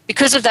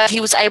 Because of that, he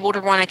was able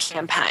to run a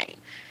campaign.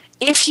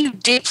 If you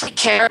deeply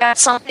care about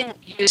something,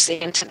 use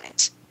the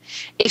internet.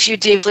 If you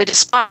deeply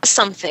despise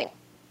something,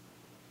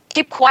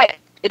 keep quiet.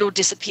 It'll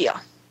disappear,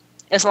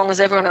 as long as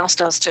everyone else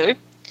does too.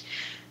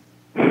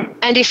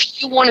 And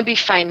if you want to be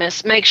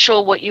famous, make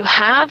sure what you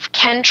have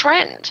can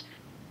trend.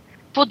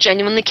 People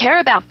genuinely care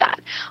about that.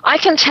 I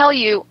can tell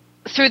you,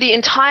 through the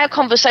entire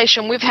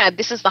conversation we've had,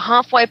 this is the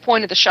halfway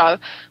point of the show,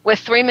 we're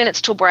 3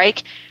 minutes till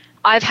break,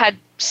 I've had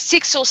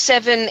 6 or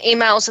 7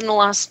 emails in the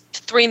last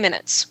 3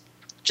 minutes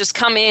just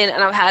come in,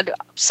 and I've had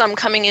some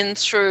coming in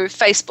through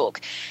Facebook.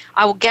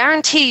 I will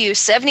guarantee you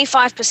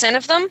 75%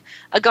 of them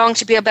are going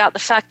to be about the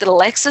fact that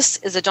Alexis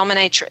is a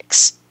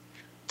dominatrix.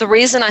 The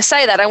reason I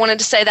say that, I wanted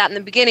to say that in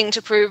the beginning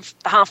to prove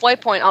the halfway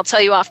point. I'll tell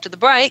you after the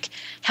break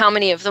how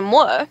many of them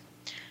were.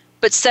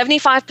 But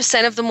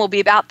 75% of them will be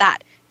about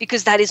that,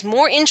 because that is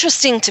more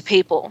interesting to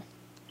people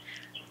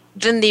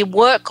than the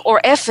work or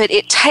effort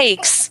it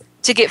takes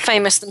to get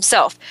famous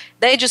themselves.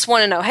 They just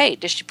want to know, hey,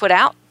 did she put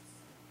out?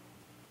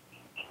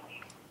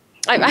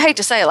 I hate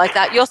to say it like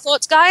that. Your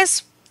thoughts,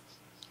 guys?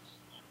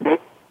 What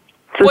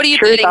are you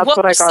betting? That's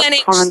what I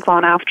got comments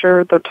on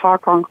after the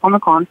talk on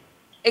Comic-Con.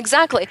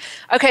 Exactly.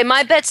 Okay,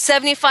 my bet's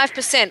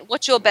 75%.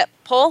 What's your bet,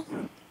 Paul?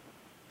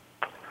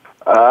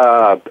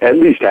 At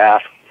least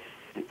half.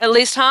 At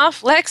least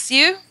half? Lex,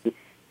 you?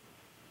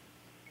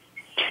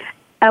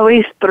 At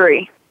least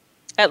 3.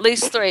 At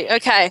least 3.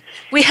 Okay.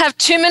 We have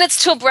 2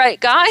 minutes till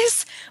break,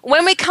 guys.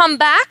 When we come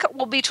back,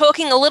 we'll be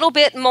talking a little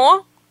bit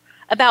more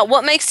about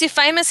what makes you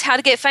famous, how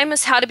to get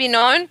famous, how to be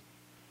known.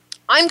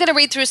 I'm going to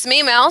read through some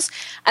emails,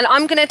 and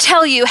I'm going to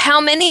tell you how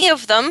many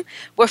of them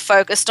were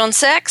focused on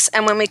sex.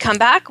 And when we come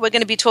back, we're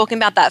going to be talking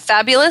about that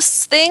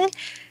fabulous thing,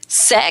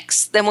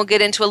 sex. Then we'll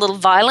get into a little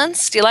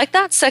violence. Do you like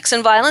that? Sex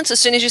and violence. As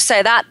soon as you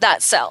say that,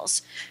 that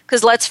sells.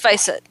 Because let's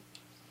face it,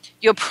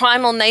 your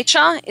primal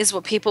nature is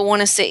what people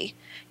want to see.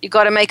 You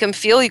got to make them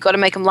feel, you got to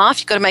make them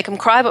laugh, you got to make them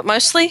cry, but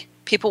mostly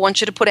people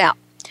want you to put out.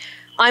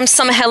 I'm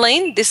Summer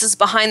Helene. This is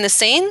Behind the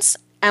Scenes,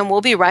 and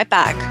we'll be right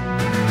back.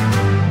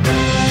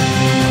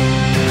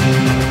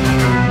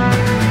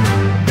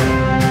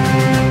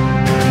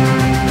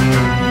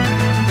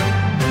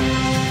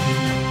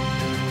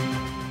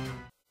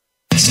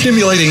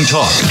 stimulating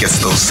talk. Gets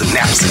those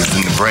synapses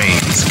in the brain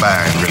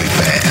firing really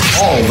fast.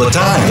 All the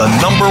time. The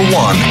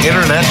 #1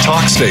 Internet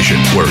talk station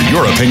where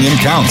your opinion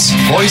counts.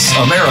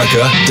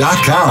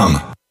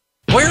 VoiceAmerica.com.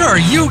 Where are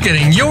you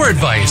getting your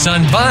advice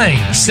on buying,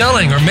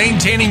 selling, or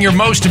maintaining your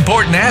most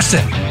important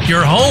asset,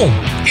 your home?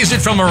 Is it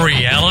from a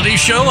reality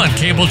show on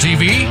cable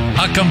TV,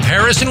 a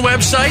comparison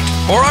website,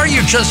 or are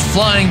you just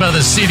flying by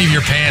the seat of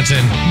your pants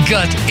and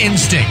gut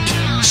instinct?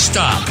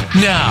 Stop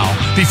now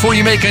before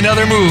you make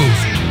another move.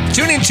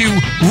 Tune into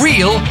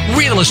Real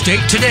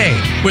Estate Today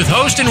with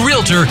host and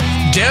realtor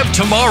Deb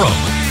Tomorrow.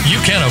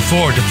 You can't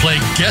afford to play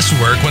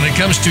guesswork when it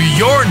comes to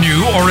your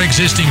new or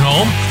existing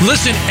home.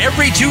 Listen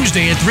every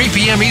Tuesday at 3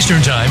 p.m.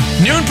 Eastern Time,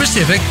 noon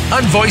Pacific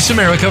on Voice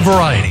America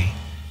Variety.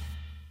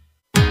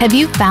 Have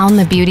you found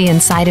the beauty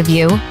inside of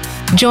you?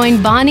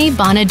 Join Bonnie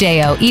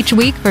Bonadeo each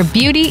week for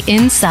Beauty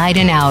Inside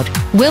and Out.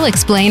 We'll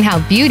explain how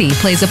beauty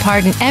plays a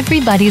part in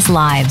everybody's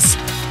lives.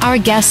 Our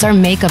guests are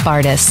makeup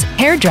artists,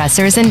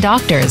 hairdressers, and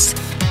doctors.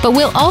 But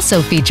we'll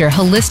also feature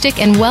holistic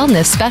and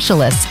wellness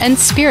specialists and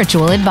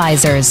spiritual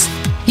advisors.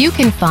 You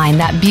can find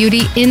that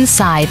beauty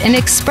inside and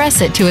express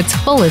it to its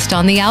fullest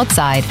on the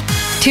outside.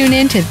 Tune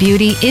in to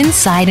Beauty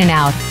Inside and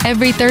Out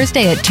every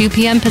Thursday at 2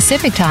 p.m.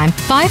 Pacific Time,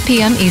 5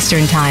 p.m.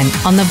 Eastern Time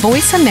on the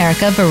Voice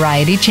America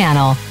Variety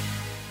Channel.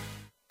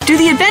 Do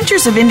the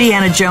adventures of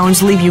Indiana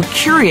Jones leave you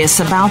curious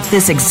about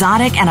this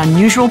exotic and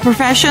unusual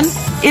profession?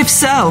 If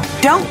so,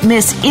 don't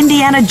miss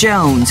Indiana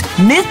Jones,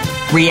 Myth,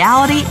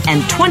 Reality,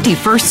 and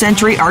 21st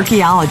Century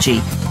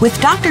Archaeology with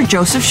Dr.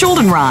 Joseph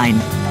Schuldenrein.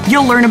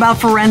 You'll learn about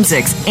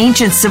forensics,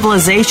 ancient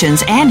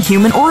civilizations, and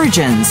human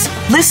origins.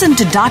 Listen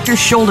to Dr.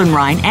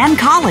 Schuldenrein and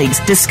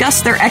colleagues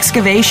discuss their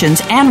excavations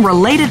and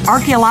related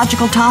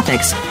archaeological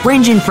topics,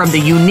 ranging from the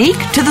unique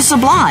to the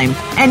sublime,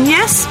 and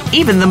yes,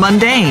 even the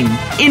mundane.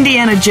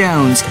 Indiana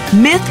Jones,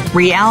 Myth,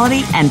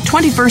 Reality, and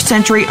 21st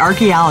Century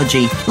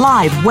Archaeology,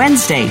 live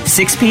Wednesday,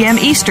 6 p.m.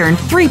 Eastern,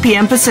 3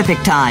 p.m.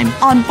 Pacific Time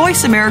on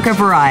Voice America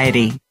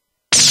Variety.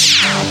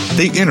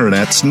 The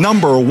Internet's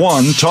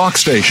 #1 talk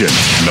station.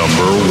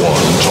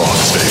 #1 talk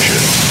station.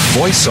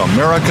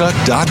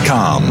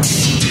 VoiceAmerica.com.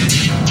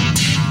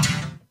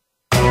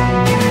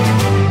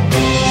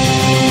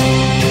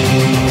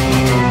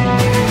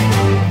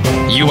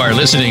 You are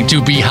listening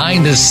to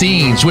Behind the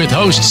Scenes with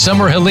host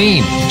Summer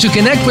Helene. To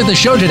connect with the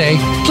show today,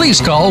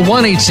 please call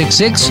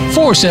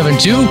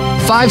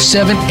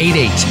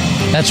 1-866-472-5788.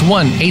 That's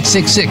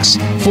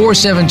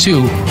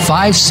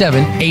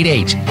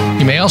 1-866-472-5788.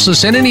 You may also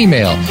send an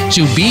email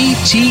to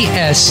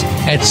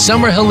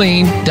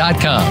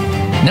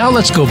bts@summerhelene.com. Now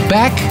let's go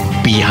back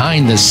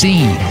behind the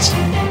scenes.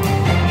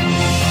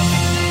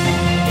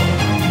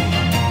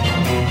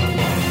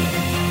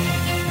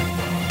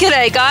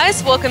 G'day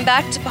guys, welcome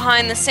back to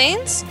Behind the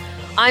Scenes.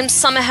 I'm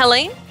Summer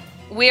Helene.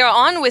 We are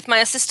on with my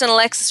assistant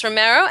Alexis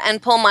Romero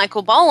and Paul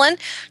Michael Boland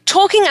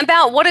talking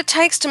about what it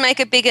takes to make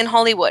it big in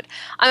Hollywood.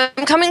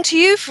 I'm coming to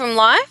you from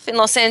live in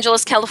Los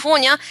Angeles,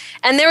 California,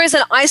 and there is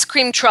an ice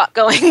cream truck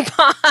going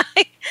by.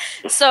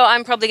 So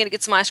I'm probably going to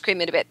get some ice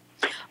cream in a bit.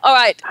 All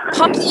right,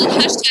 popular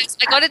hashtags.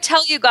 I got to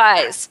tell you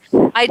guys,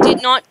 I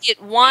did not get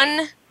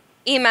one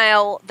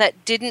email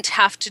that didn't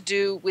have to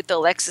do with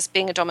Alexis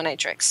being a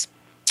dominatrix.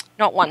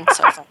 Not one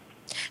so far.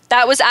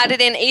 That was added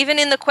in, even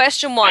in the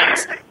question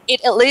ones. It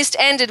at least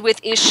ended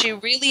with, is she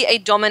really a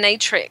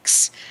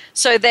dominatrix?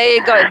 So there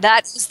you go.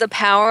 That is the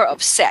power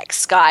of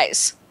sex,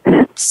 guys.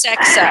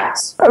 Sex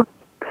sells.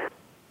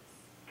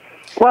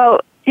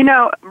 Well, you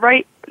know,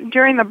 right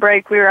during the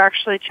break, we were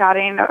actually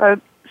chatting.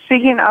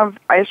 Speaking of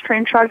ice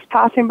cream trucks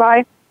passing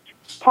by,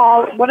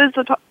 Paul, what is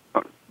the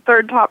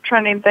third top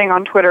trending thing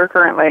on Twitter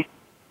currently?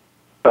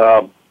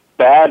 Bad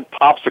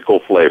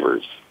popsicle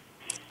flavors.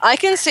 I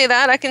can see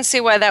that. I can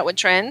see why that would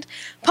trend.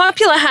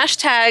 Popular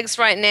hashtags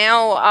right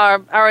now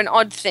are an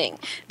odd thing.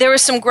 There are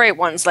some great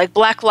ones, like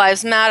Black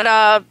Lives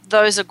Matter.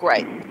 Those are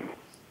great.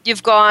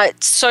 You've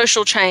got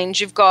social change.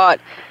 You've got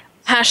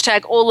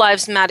hashtag All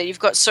Lives Matter. You've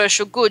got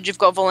social good. You've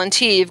got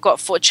volunteer. You've got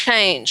for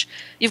change.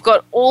 You've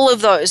got all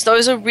of those.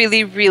 Those are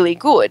really, really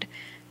good.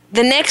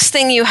 The next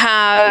thing you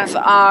have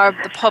are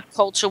the pop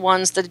culture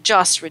ones that are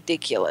just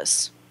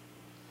ridiculous.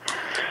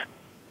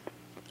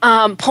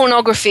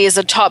 Pornography is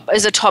a top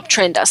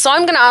trender. So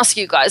I'm going to ask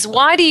you guys,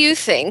 why do you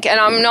think? And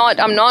I'm not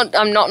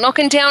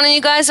knocking down on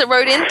you guys that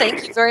wrote in.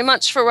 Thank you very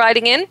much for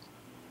writing in.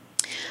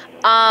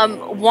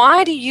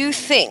 Why do you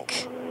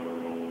think?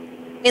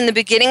 In the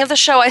beginning of the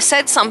show, I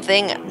said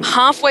something.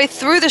 Halfway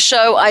through the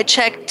show, I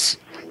checked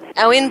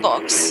our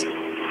inbox,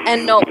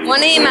 and not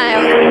one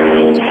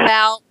email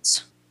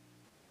about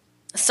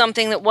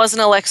something that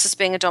wasn't Alexis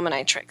being a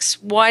dominatrix.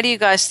 Why do you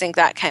guys think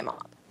that came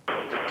up?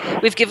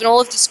 We've given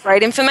all of this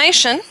great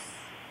information.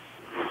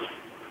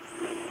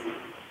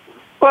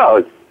 Well,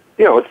 it's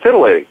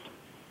titillating.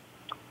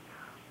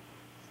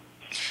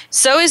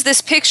 So is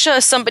this picture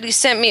somebody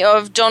sent me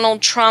of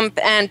Donald Trump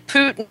and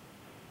Putin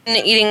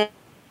eating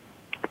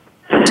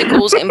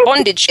tickles in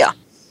bondage here.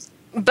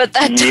 But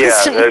that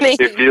doesn't mean...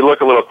 if you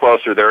look a little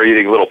closer, they're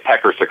eating little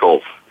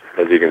peckersicles,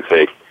 as you can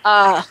see.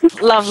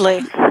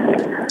 Lovely.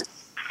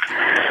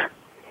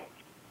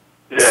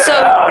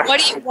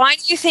 So why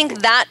do you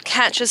think that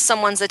catches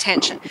someone's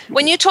attention?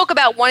 When you talk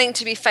about wanting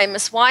to be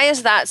famous, why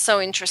is that so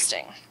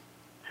interesting?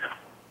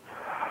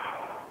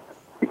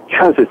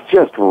 Because it's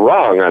just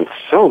wrong on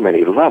so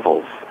many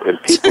levels,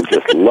 and people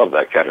just love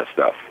that kind of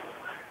stuff.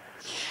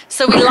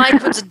 So we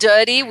like what's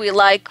dirty, we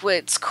like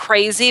what's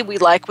crazy, we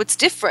like what's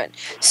different.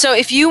 So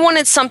if you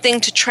wanted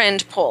something to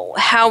trend, Paul,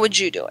 how would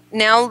you do it?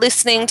 Now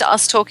listening to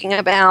us talking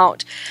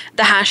about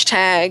the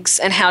hashtags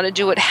and how to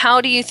do it, how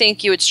do you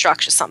think you would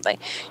structure something?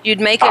 You'd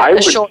make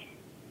it short...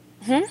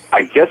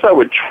 I guess I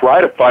would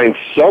try to find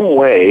some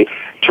way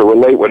to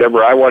relate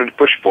whatever I wanted to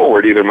push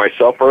forward, either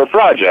myself or a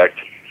project,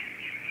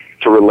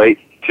 to relate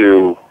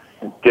to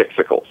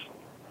Dixicles.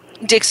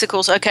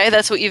 Dixicles, okay,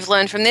 that's what you've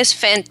learned from this.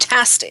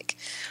 Fantastic.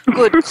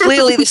 Good.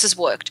 Clearly this has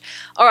worked.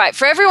 All right,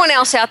 for everyone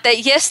else out there,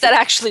 yes, that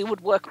actually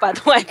would work, by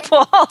the way,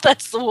 Paul.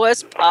 That's the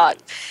worst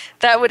part.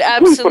 That would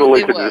absolutely put a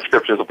link work. in the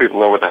description so people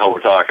know what the hell we're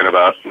talking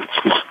about.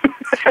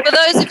 For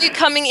those of you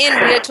coming in,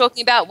 we are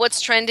talking about what's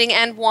trending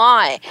and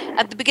why.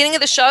 At the beginning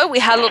of the show, we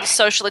had a little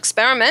social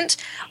experiment.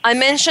 I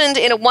mentioned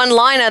in a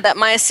one-liner that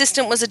my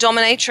assistant was a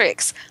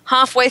dominatrix.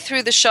 Halfway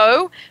through the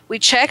show, we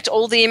checked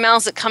all the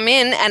emails that come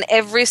in, and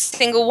every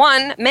single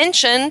one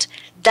mentioned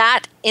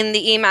that in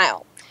the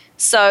email.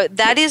 So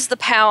that is the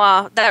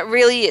power, that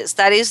really is.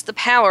 That is the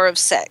power of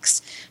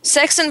sex.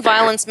 Sex and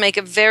violence make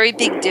a very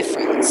big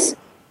difference.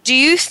 Do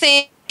you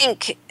think,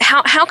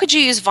 how could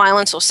you use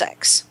violence or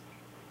sex?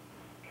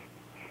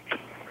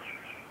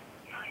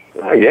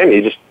 Again,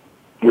 you're just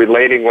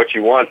relating what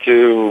you want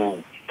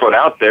to put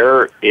out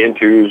there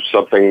into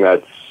something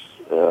that's,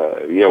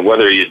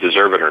 whether you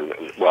deserve it or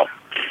not.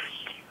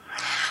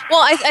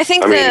 Well, I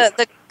think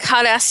the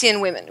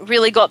Kardashian women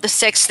really got the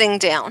sex thing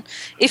down.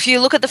 If you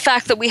look at the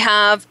fact that we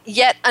have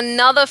yet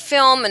another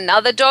film,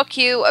 another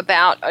docu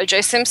about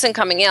O.J. Simpson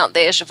coming out,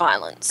 there's your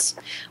violence.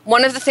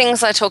 One of the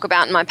things I talk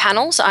about in my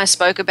panels, I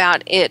spoke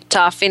about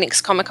at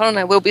Phoenix Comic Con, and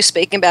I will be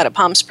speaking about at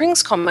Palm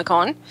Springs Comic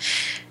Con,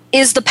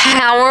 is the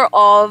power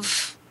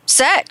of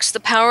sex, the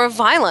power of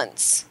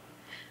violence.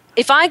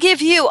 If I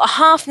give you a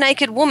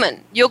half-naked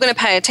woman, you're going to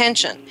pay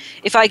attention.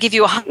 If I give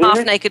you a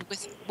half-naked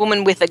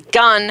woman with a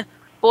gun,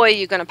 boy,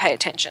 you're going to pay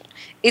attention.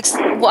 We're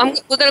going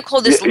to call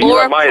this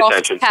Laura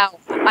Croft power.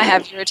 I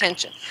have your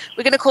attention.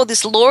 We're going to call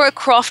this Laura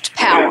Croft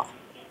power.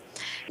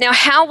 Now,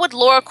 how would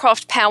Laura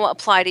Croft power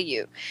apply to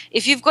you?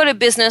 If you've got a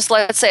business,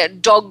 let's say a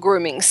dog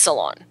grooming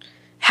salon,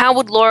 how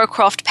would Laura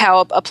Croft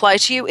power apply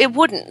to you? It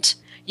wouldn't.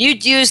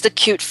 You'd use the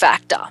cute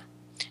factor.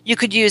 You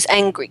could use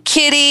angry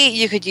kitty.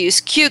 You could use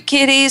cute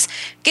kitties.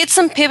 Get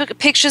some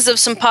pictures of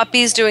some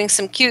puppies doing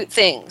some cute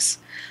things.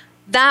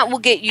 That will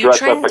get you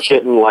trending. Dress up a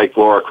kitten like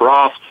Laura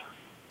Croft?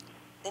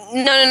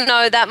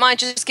 No. That might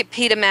just get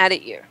Peter mad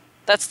at you.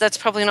 That's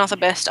probably not the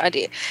best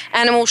idea.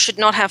 Animals should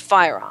not have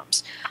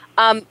firearms.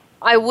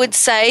 I would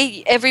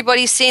say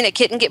everybody's seen a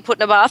kitten get put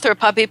in a bath or a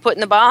puppy put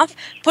in the bath.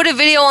 Put a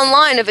video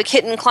online of a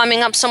kitten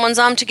climbing up someone's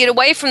arm to get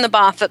away from the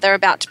bath that they're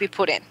about to be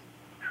put in.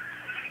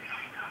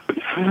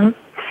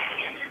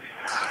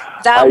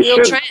 That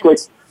will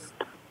trend.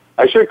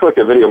 I should click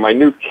a video. My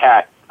new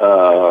cat,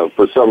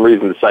 for some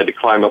reason, decided to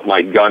climb up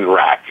my gun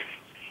rack.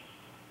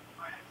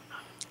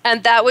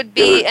 And that would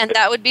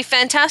be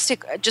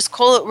fantastic. Just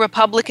call it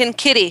Republican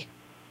Kitty.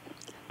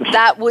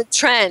 That would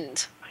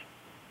trend.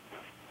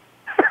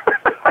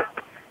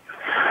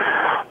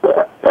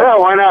 Yeah,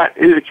 why not?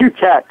 He's a cute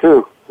cat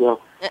too.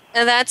 So.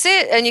 And that's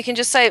it. And you can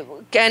just say,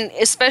 and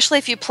especially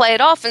if you play it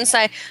off and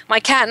say,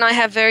 my cat and I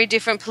have very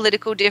different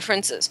political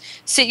differences.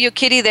 Sit your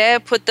kitty there,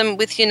 put them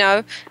with,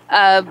 an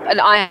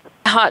I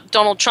Heart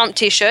Donald Trump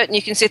t-shirt, and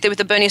you can sit there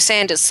with a Bernie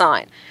Sanders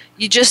sign.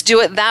 You just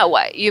do it that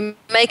way. You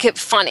make it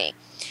funny.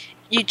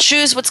 You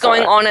choose what's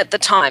going on at the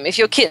time. If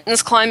your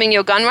kitten's climbing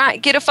your gun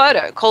rack, get a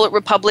photo. Call it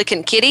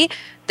Republican Kitty.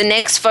 The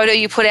next photo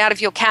you put out of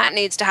your cat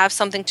needs to have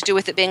something to do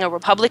with it being a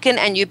Republican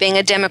and you being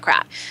a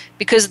Democrat,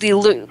 because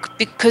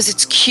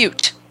it's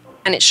cute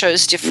and it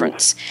shows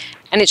difference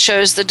and it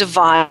shows the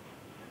divide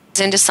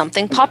into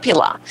something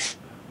popular.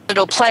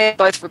 It'll play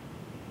both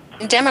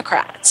Republicans and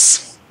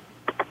Democrats.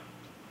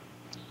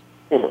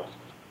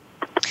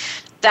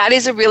 That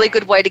is a really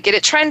good way to get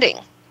it trending.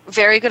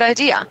 Very good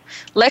idea.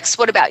 Lex,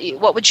 what about you?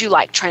 What would you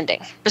like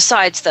trending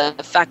besides the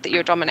fact that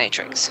you're a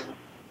dominatrix?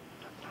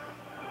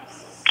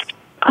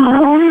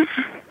 I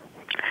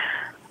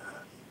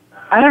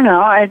don't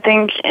know. I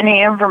think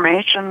any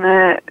information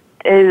that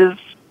is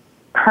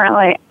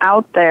currently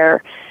out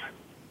there,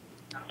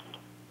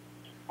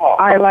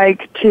 I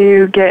like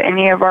to get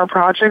any of our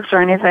projects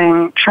or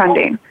anything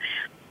trending.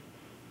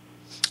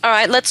 All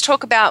right, let's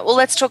talk about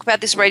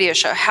this radio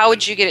show. How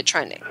would you get it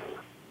trending?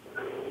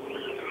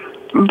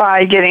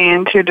 By getting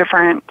into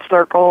different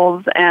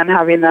circles and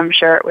having them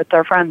share it with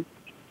their friends.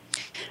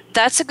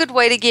 That's a good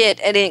way to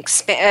get an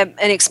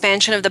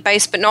expansion of the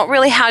base, but not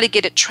really how to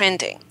get it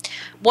trending.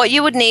 What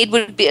you would need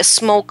would be a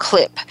small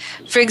clip.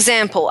 For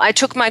example, I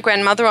took my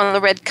grandmother on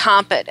the red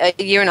carpet a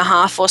year and a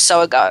half or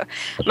so ago.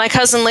 My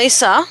cousin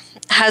Lisa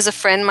has a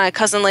friend, my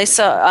cousin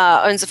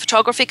Lisa, owns a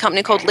photography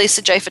company called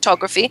Lisa J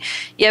Photography.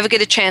 You ever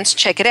get a chance,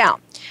 check it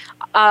out.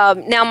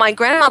 Now, my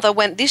grandmother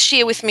went this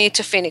year with me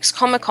to Phoenix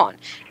Comic Con,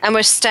 and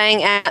we're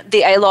staying at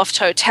the Aloft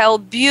Hotel.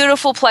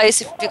 Beautiful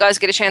place. If you guys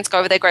get a chance, go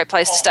over there. Great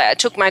place to stay. I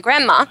took my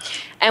grandma,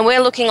 and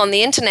we're looking on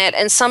the internet,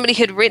 and somebody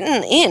had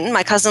written in,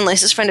 my cousin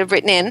Lisa's friend had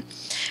written in,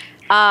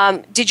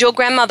 did your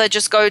grandmother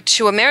just go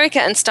to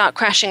America and start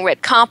crashing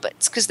red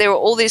carpets? Because there were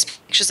all these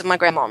pictures of my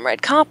grandma on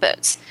red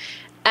carpets.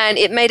 And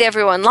it made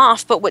everyone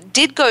laugh. But what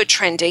did go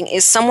trending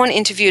is someone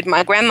interviewed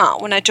my grandma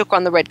when I took her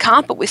on the red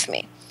carpet with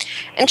me.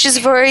 And she's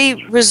a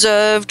very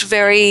reserved,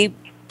 very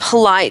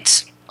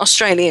polite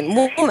Australian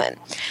woman.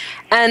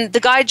 And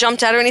the guy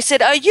jumped at her and he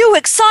said, "Are you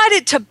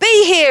excited to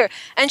be here?"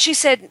 And she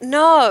said,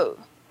 "No,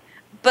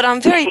 but I'm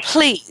very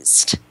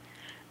pleased."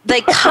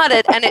 They cut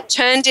it and it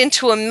turned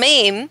into a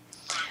meme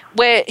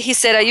where he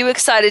said, "Are you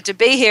excited to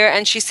be here?"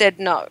 And she said,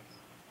 "No."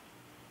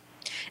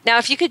 Now,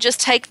 if you could just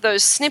take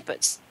those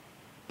snippets,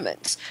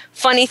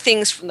 funny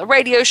things from the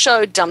radio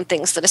show, dumb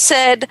things that are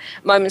said,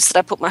 moments that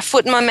I put my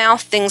foot in my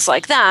mouth, things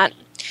like that,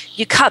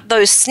 you cut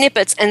those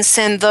snippets and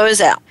send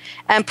those out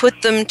and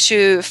put them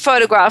to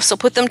photographs or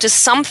put them to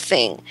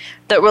something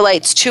that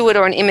relates to it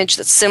or an image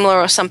that's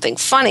similar or something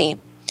funny,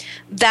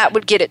 that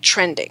would get it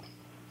trending.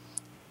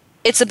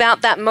 It's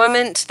about that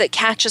moment that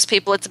catches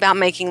people. It's about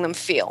making them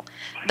feel.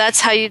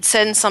 That's how you'd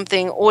send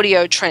something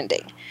audio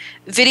trending.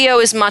 Video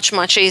is much,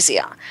 much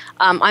easier.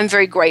 I'm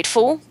very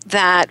grateful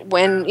that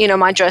when,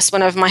 my dress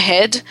went over my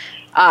head,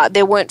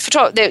 there weren't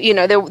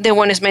there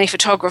weren't as many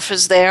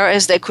photographers there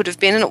as there could have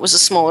been, and it was a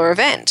smaller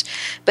event.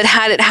 But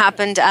had it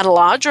happened at a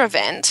larger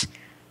event,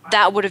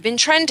 that would have been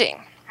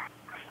trending.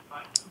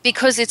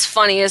 Because it's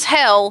funny as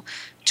hell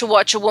to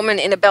watch a woman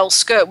in a bell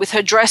skirt with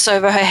her dress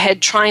over her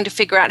head trying to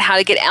figure out how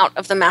to get out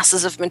of the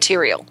masses of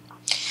material.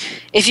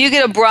 If you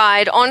get a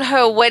bride on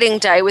her wedding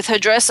day with her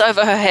dress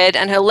over her head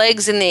and her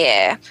legs in the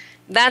air,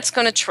 that's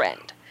going to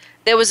trend.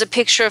 There was a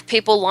picture of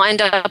people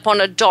lined up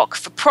on a dock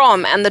for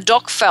prom and the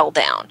dock fell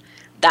down.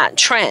 That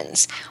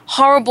trends.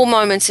 Horrible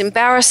moments,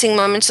 embarrassing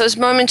moments, those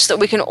moments that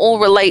we can all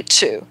relate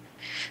to.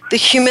 The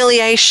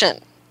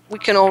humiliation we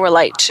can all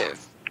relate to.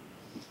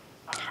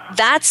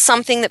 That's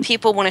something that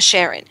people want to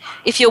share in.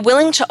 If you're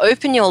willing to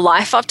open your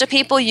life up to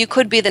people, you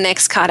could be the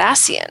next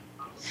Kardashian.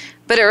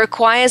 But it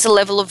requires a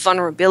level of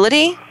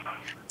vulnerability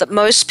that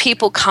most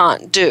people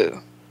can't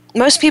do.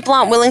 Most people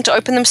aren't willing to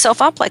open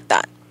themselves up like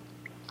that.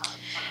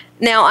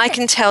 Now, I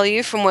can tell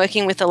you from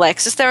working with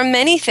Alexis, there are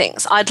many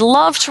things. I'd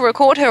love to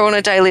record her on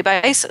a daily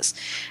basis.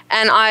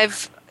 And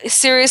I've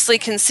seriously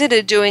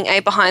considered doing a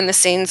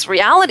behind-the-scenes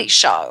reality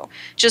show,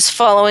 just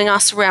following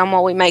us around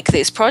while we make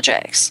these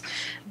projects.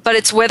 But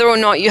it's whether or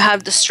not you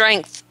have the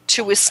strength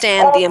to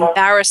withstand the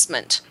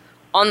embarrassment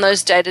on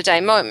those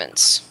day-to-day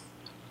moments.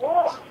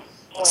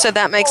 So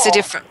that makes a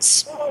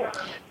difference.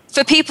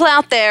 For people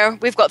out there,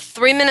 we've got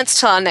 3 minutes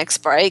till our next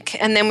break,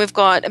 and then we've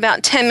got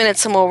about 10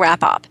 minutes and we'll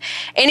wrap up.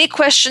 Any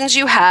questions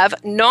you have,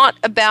 not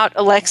about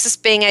Alexis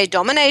being a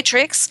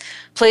dominatrix,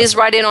 please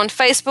write in on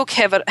Facebook,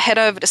 head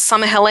over to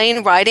Summer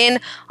Helene, write in.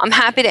 I'm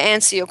happy to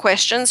answer your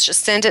questions.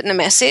 Just send it in a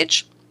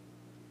message.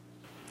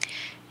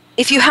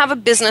 If you have a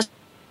business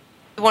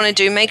you want to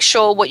do, make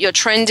sure what you're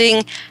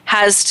trending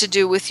has to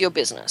do with your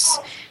business.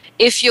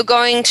 If you're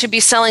going to be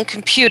selling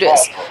computers,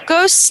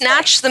 go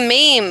snatch the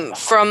meme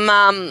from...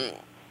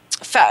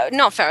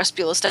 not Ferris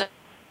Bueller's Day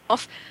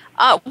Off.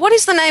 What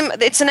is the name?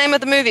 It's the name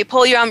of the movie.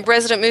 Paul, you're a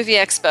resident movie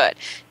expert.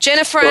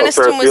 Jennifer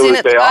Aniston was in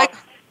it.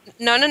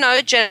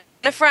 No.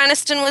 Jennifer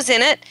Aniston was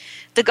in it.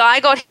 The guy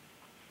got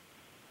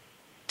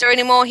there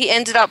anymore. He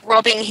ended up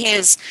robbing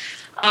his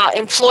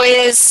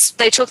employers.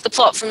 They took the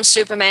plot from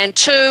Superman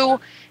 2.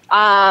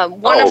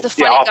 One of the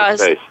funny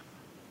guys.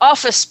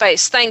 Office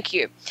Space. Thank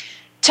you.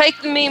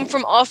 Take the meme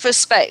from Office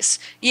Space.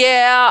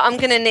 Yeah, I'm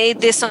going to need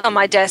this on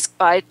my desk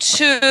by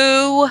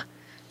 2.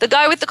 The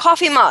guy with the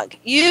coffee mug,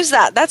 use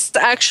that. That's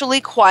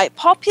actually quite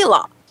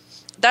popular.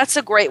 That's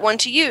a great one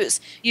to use.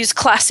 Use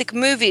classic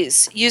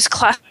movies. Use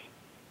classic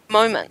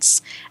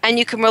moments. And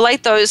you can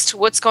relate those to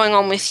what's going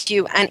on with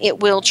you, and it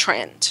will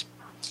trend.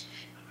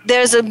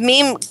 There's a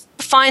meme.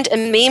 Find a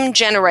meme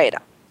generator.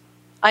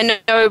 I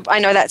know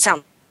that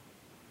sounds.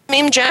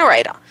 Meme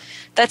generator.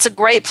 That's a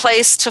great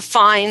place to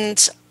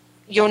find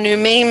your new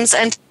memes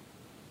and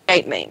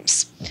create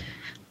memes.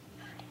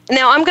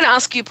 Now, I'm going to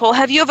ask you, Paul,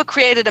 have you ever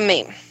created a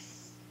meme?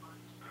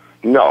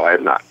 No, I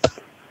have not.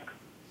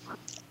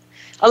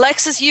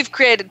 Alexis, you've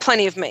created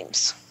plenty of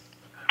memes.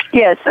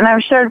 Yes, and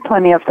I've shared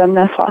plenty of them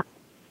this fall.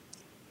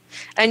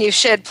 And you've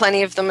shared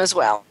plenty of them as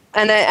well.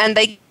 And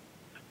they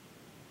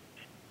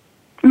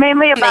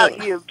mainly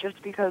about you,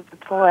 just because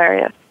it's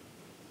hilarious.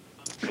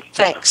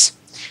 Thanks.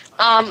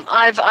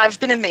 I've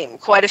been a meme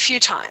quite a few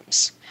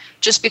times,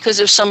 just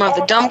because of some of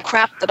the dumb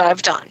crap that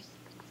I've done.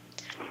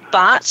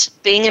 But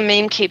being a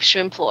meme keeps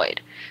you employed.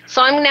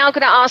 So I'm now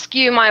going to ask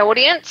you, my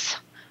audience,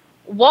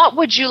 what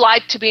would you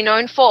like to be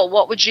known for?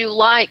 What would you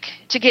like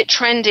to get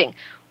trending?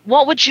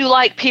 What would you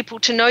like people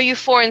to know you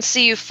for and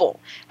see you for?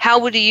 How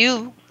would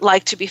you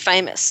like to be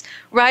famous?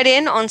 Write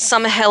in on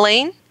Summer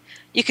Helene.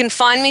 You can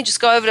find me. Just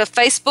go over to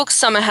Facebook,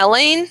 Summer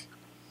Helene.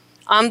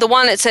 I'm the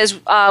one that says,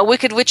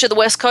 Wicked Witch of the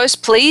West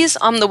Coast, please.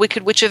 I'm the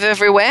Wicked Witch of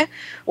everywhere.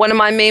 One of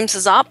my memes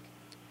is up.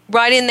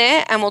 Right in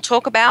there, and we'll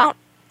talk about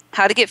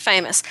how to get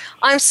famous.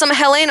 I'm Summer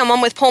Helene. I'm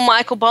on with Paul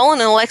Michael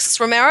Boland and Alexis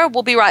Romero.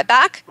 We'll be right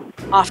back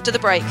after the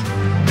break.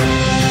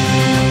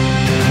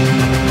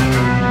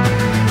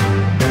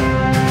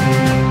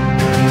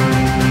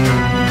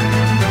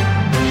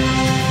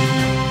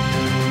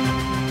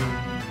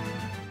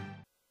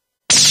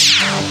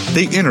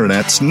 The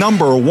Internet's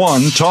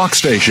 #1 talk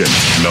station.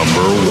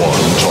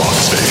 #1 talk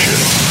station.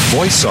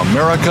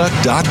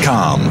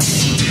 VoiceAmerica.com.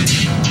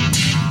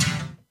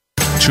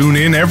 Tune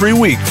in every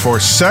week for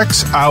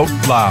Sex Out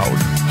Loud.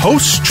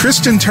 Host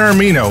Tristan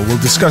Taormino will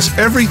discuss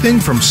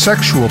everything from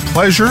sexual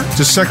pleasure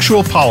to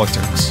sexual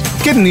politics.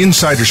 Get an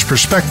insider's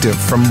perspective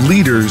from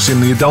leaders in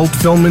the adult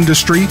film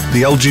industry,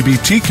 the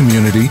LGBT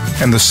community,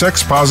 and the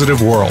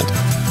sex-positive world.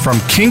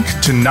 From kink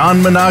to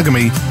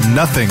non-monogamy,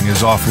 nothing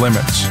is off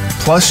limits.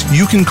 Plus,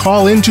 you can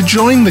call in to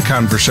join the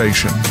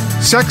conversation.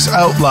 Sex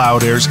Out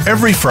Loud airs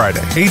every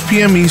Friday, 8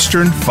 p.m.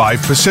 Eastern,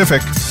 5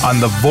 Pacific, on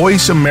the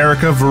Voice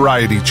America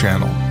Variety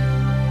Channel.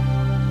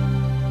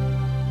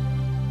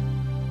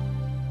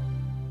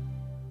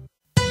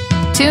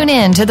 Tune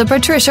in to The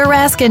Patricia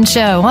Raskin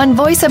Show on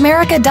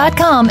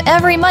VoiceAmerica.com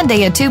every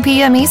Monday at 2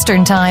 p.m.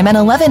 Eastern Time and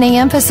 11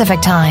 a.m.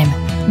 Pacific Time.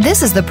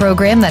 This is the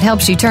program that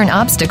helps you turn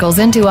obstacles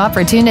into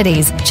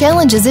opportunities,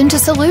 challenges into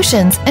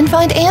solutions, and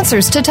find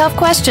answers to tough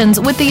questions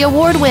with the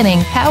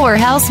award-winning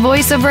powerhouse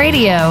voice of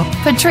radio,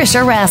 Patricia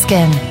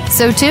Raskin.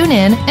 So tune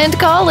in and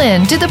call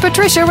in to The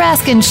Patricia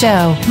Raskin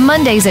Show,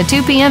 Mondays at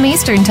 2 p.m.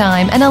 Eastern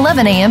Time and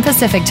 11 a.m.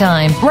 Pacific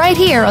Time, right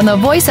here on the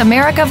Voice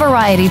America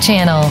Variety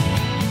Channel.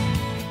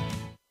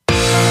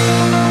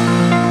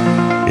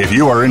 If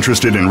you are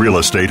interested in real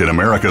estate in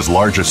America's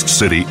largest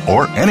city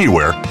or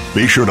anywhere,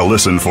 be sure to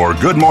listen for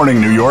Good Morning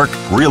New York,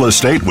 Real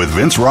Estate with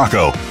Vince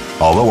Rocco.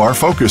 Although our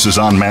focus is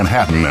on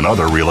Manhattan and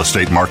other real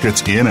estate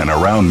markets in and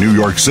around New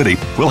York City,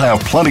 we'll have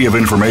plenty of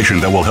information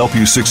that will help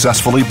you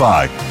successfully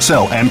buy,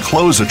 sell, and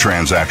close a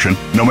transaction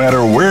no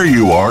matter where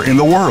you are in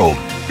the world.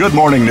 Good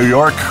Morning New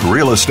York,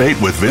 Real Estate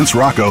with Vince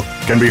Rocco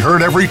can be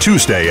heard every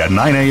Tuesday at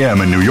 9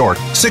 a.m. in New York,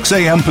 6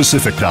 a.m.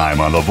 Pacific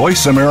Time on the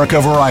Voice America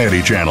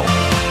Variety Channel.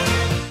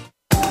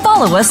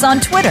 Follow us on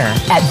Twitter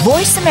at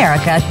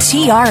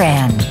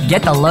VoiceAmericaTRN.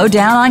 Get the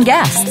lowdown on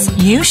guests,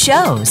 new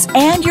shows,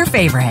 and your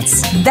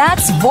favorites.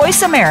 That's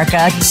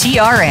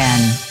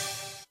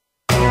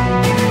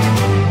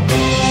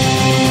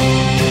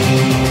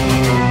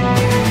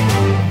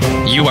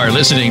VoiceAmericaTRN. You are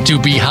listening to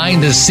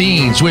Behind the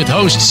Scenes with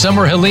host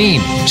Summer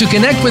Helene. To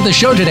connect with the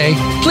show today,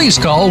 please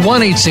call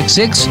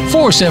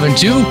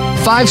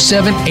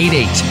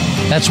 1-866-472-5788.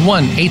 That's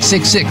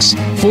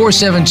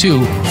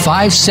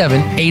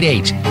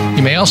 1-866-472-5788.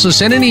 You may also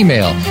send an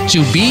email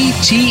to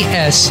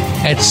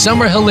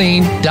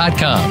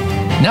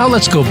bts@summerhelene.com. Now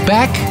let's go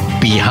back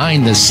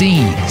behind the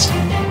scenes.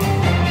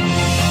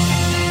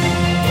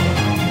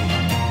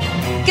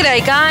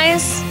 G'day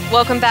guys,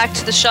 welcome back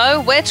to the show.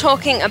 We're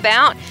talking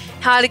about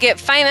how to get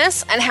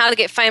famous and how to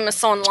get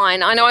famous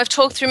online. I know I've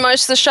talked through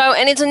most of the show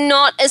and it's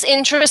not as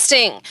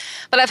interesting,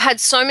 but I've had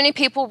so many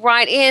people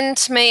write in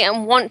to me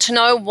and want to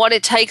know what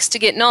it takes to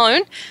get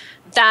known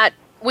that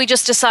we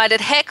just decided,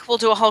 heck, we'll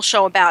do a whole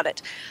show about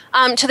it.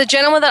 To the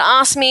gentleman that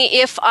asked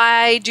me if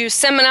I do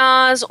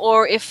seminars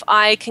or if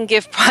I can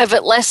give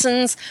private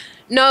lessons,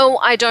 no,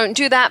 I don't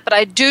do that, but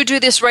I do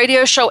this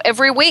radio show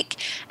every week,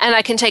 and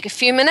I can take a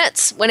few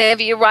minutes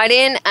whenever you write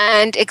in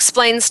and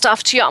explain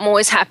stuff to you. I'm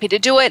always happy to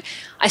do it.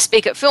 I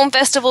speak at film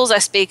festivals, I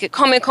speak at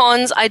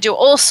Comic-Cons, I do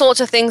all sorts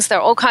of things. There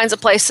are all kinds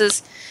of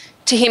places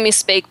to hear me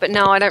speak, but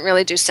no, I don't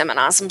really do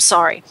seminars. I'm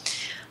sorry.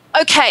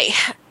 Okay,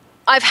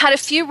 I've had a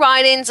few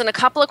write-ins and a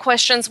couple of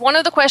questions. One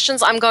of the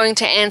questions I'm going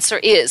to answer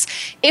is,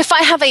 if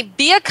I have a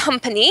beer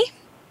company,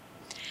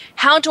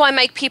 how do I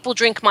make people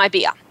drink my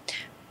beer?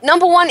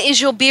 Number one,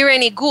 is your beer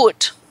any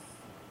good?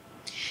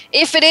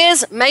 If it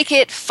is, make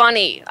it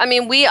funny. I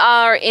mean, we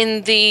are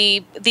in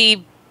the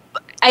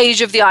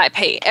age of the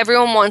IP.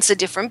 Everyone wants a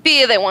different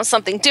beer. They want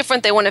something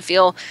different. They want to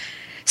feel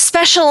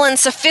special and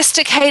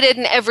sophisticated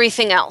and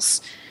everything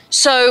else.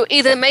 So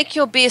either make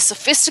your beer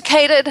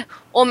sophisticated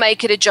or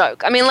make it a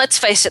joke. I mean, let's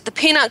face it, the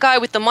peanut guy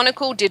with the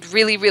monocle did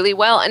really, really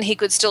well, and he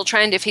could still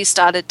trend if he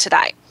started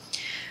today.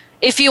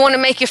 If you want to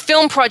make your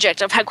film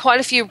project, I've had quite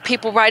a few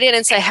people write in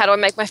and say, how do I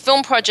make my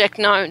film project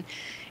known?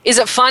 Is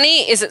it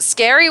funny? Is it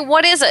scary?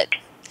 What is it?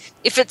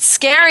 If it's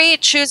scary,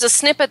 choose a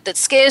snippet that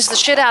scares the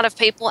shit out of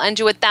people and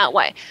do it that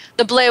way.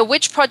 The Blair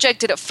Witch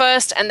Project did it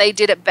first, and they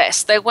did it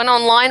best. They went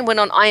online, went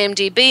on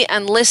IMDb,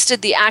 and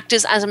listed the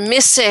actors as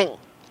missing.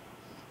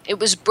 It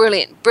was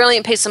brilliant.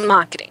 Brilliant piece of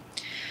marketing.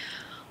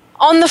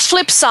 On the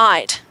flip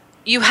side,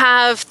 you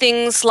have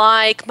things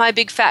like My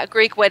Big Fat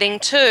Greek Wedding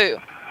 2.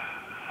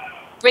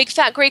 Big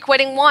Fat Greek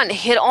Wedding 1,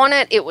 hit on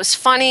it. It was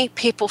funny.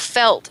 People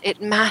felt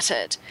it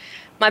mattered.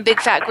 My Big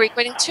Fat Greek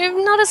Wedding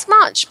 2, not as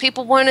much.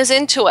 People weren't as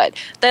into it.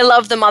 They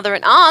loved the mother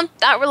and aunt.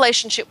 That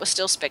relationship was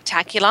still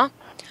spectacular.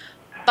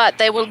 But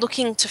they were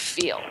looking to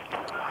feel.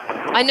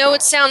 I know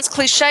it sounds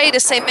cliche to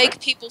say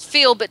make people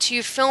feel, but to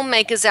you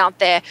filmmakers out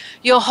there,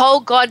 your whole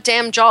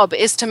goddamn job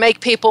is to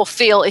make people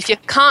feel. If you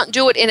can't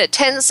do it in a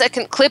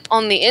 10-second clip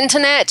on the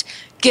internet,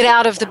 get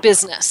out of the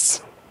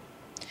business.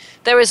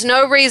 There is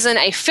no reason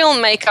a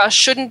filmmaker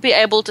shouldn't be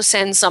able to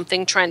send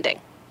something trending.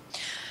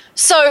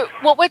 So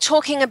what we're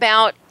talking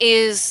about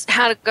is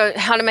how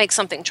to make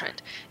something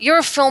trend. You're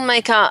a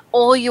filmmaker.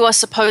 All you are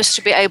supposed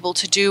to be able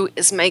to do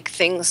is make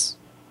things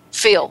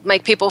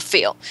make people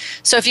feel.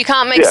 So if you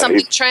can't make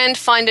something trend,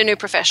 find a new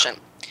profession.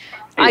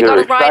 I got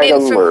to write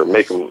in from, or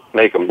make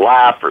them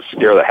laugh or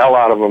scare the hell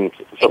out of them.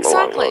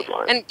 Exactly.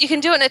 And you can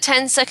do it in a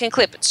 10-second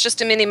clip. It's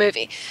just a mini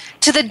movie.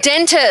 To the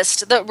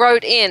dentist that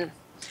wrote in,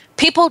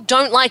 people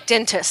don't like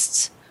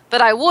dentists,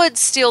 but I would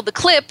steal the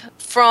clip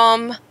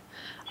from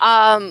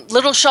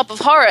Little Shop of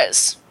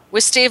Horrors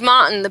with Steve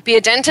Martin, the Be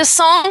a Dentist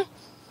song.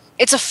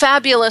 It's a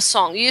fabulous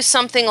song. Use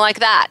something like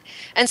that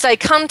and say,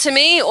 come to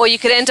me, or you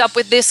could end up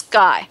with this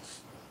guy.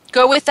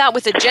 Go with that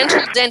with a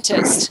gentle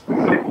dentist.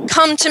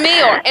 Come to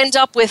me or end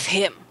up with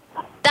him.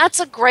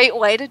 That's a great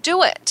way to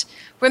do it.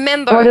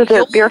 Remember. What is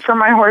it? Beer for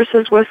my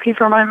horses, whiskey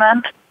for my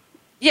men?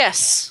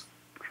 Yes.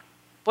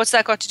 What's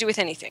that got to do with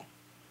anything?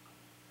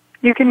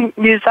 You can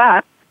use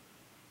that.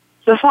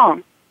 The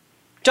song.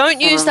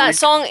 Don't use that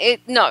song.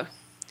 No.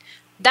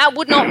 That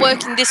would not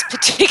work in this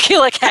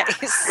particular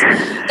case.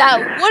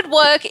 That would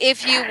work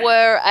if you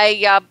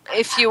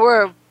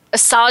were a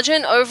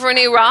sergeant over in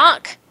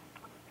Iraq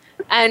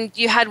and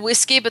you had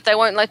whiskey, but they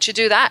won't let you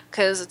do that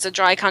because it's a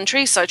dry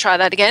country, so try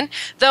that again.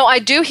 Though I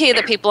do hear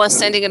that people are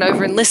sending it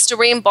over in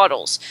Listerine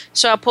bottles.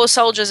 So our poor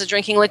soldiers are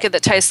drinking liquor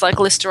that tastes like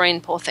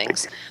Listerine, poor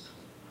things.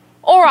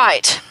 All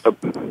right.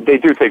 They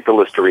do take the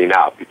Listerine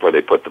out before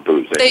they put the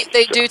booze in.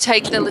 They do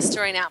take the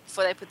Listerine out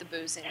before they put the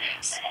booze in,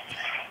 yes.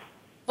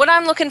 What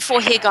I'm looking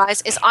for here,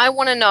 guys, is I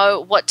want to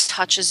know what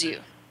touches you.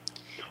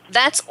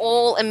 That's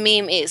all a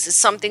meme is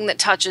something that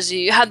touches you.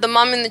 You had the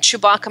mum in the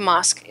Chewbacca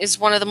mask is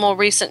one of the more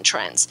recent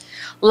trends.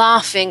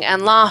 Laughing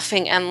and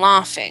laughing and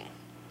laughing.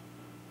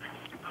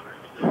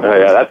 Oh,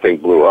 yeah, that thing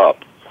blew up.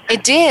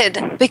 It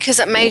did, because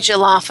it made you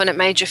laugh and it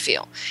made you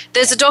feel.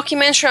 There's a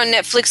documentary on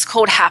Netflix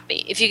called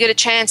Happy. If you get a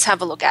chance,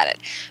 have a look at it.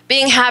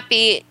 Being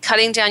happy,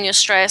 cutting down your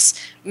stress,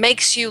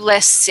 makes you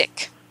less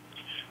sick.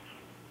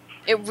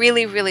 It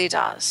really, really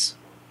does.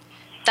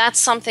 That's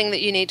something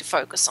that you need to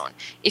focus on.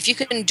 If you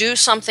can do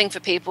something for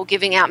people,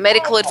 giving out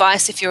medical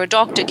advice if you're a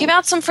doctor, give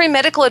out some free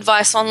medical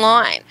advice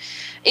online.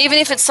 Even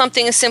if it's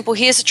something as simple,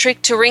 here's a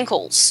trick to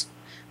wrinkles.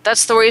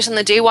 That's the reason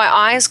the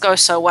DIYs go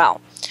so well.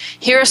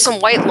 Here are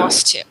some weight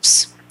loss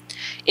tips.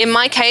 In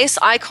my case,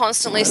 I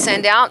constantly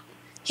send out,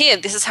 here,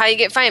 this is how you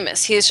get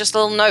famous. Here's just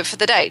a little note for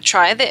the day.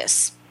 Try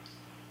this.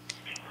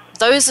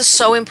 Those are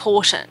so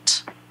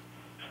important.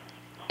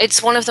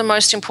 It's one of the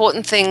most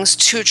important things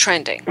to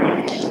trending.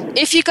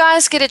 If you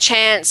guys get a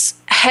chance,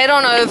 head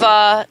on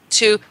over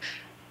to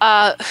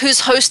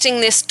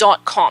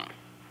who'shostingthis.com.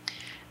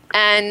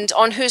 And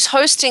on Who's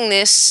Hosting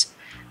This,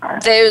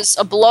 there's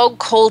a blog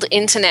called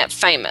Internet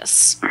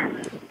Famous.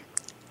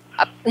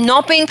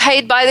 Not being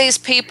paid by these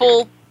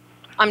people,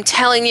 I'm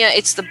telling you,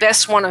 it's the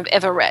best one I've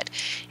ever read.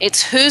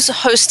 It's Who's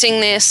Hosting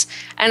This,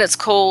 and it's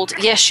called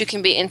Yes, You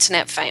Can Be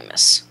Internet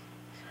Famous.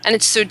 And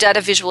it's through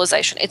data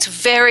visualization. It's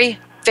very,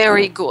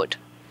 very good.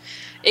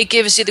 It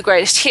gives you the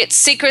greatest hits.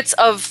 Secrets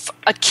of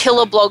a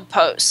killer blog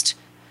post.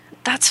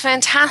 That's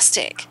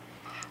fantastic.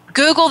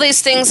 Google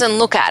these things and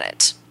look at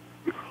it.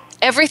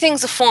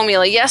 Everything's a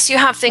formula. Yes, you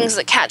have things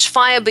that catch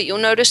fire, but you'll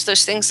notice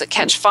those things that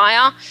catch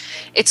fire,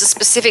 it's a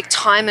specific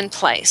time and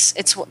place.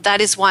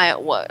 That is why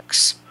it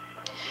works.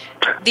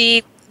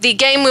 The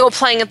game we were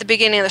playing at the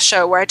beginning of the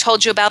show where I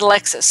told you about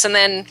Alexis and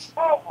then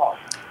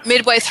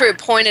midway through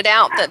pointed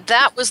out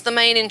that was the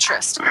main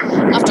interest.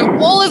 After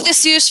all of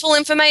this useful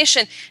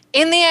information,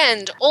 in the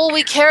end, all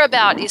we care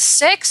about is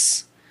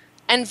sex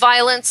and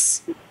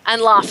violence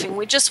and laughing.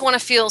 We just want to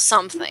feel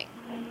something.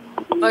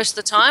 Most of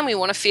the time, we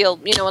want to feel,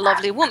 a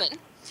lovely woman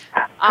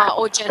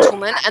or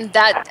gentleman, and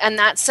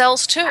that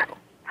sells too.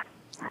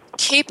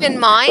 Keep in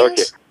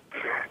mind.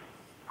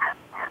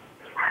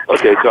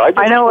 Okay, so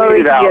I know where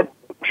we can get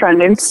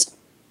trending.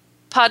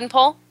 Pardon,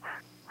 Paul?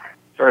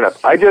 Fair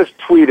enough. I just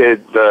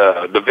tweeted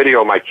the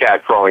video of my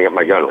cat crawling at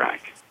my gun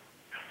rack.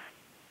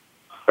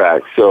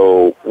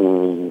 So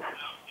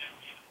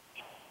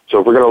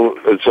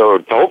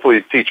to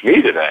hopefully teach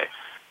me today,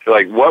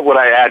 like, what would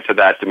I add to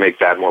that to make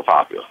that more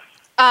popular?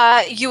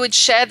 You would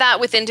share that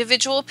with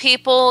individual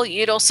people.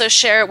 You'd also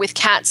share it with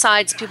cat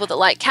sites, people that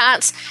like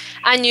cats,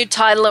 and you'd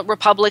title it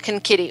Republican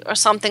Kitty or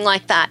something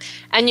like that.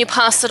 And you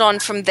pass it on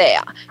from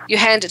there. You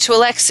hand it to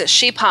Alexis.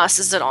 She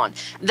passes it on.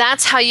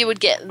 That's how you would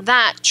get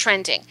that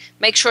trending.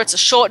 Make sure it's a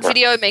short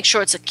video. Make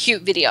sure it's a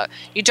cute video.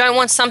 You don't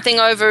want something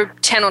over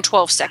 10 or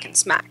 12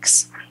 seconds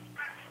max.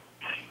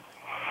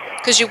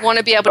 Because you want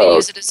to be able to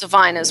use it as a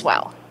Vine as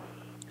well.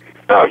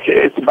 Okay,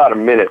 it's about a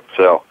minute,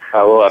 so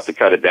I will have to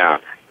cut it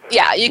down.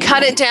 Yeah, you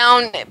cut it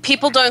down.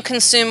 People don't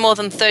consume more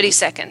than 30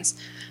 seconds.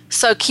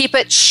 So keep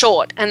it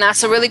short. And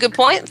that's a really good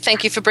point.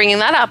 Thank you for bringing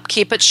that up.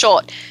 Keep it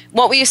short.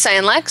 What were you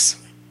saying,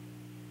 Lex?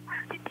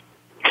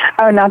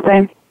 Oh,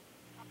 nothing.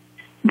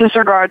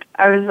 Disregard.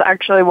 I was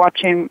actually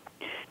watching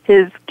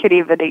his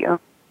kitty video.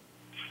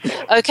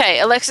 Okay,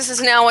 Alexis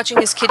is now watching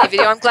his kitty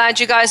video. I'm glad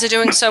you guys are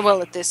doing so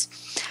well at this.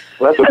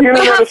 Well, that's what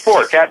humans are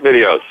for, cat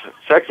videos.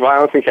 Sex,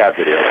 violence, and cat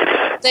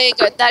videos. There you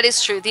go. That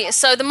is true.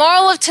 So the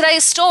moral of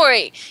today's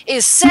story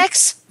is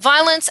sex,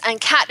 violence, and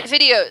cat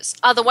videos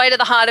are the way to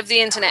the heart of the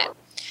internet.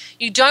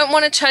 You don't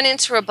want to turn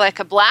into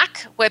Rebecca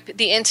Black, where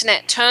the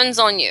internet turns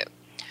on you.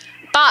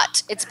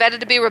 But it's better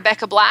to be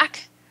Rebecca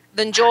Black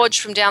than George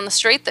from down the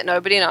street that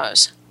nobody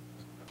knows.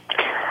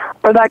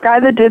 Or that guy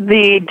that did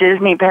the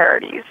Disney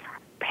parodies.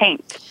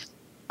 Paint.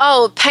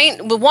 Oh,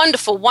 Paint,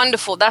 wonderful,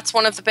 wonderful. That's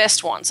one of the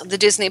best ones, the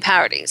Disney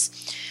parodies.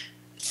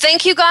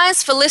 Thank you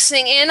guys for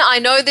listening in. I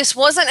know this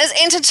wasn't as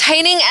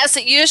entertaining as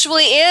it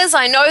usually is.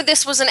 I know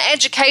this was an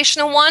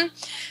educational one.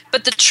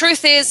 But the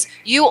truth is,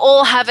 you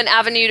all have an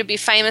avenue to be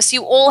famous.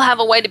 You all have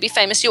a way to be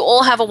famous. You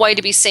all have a way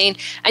to be seen.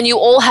 And you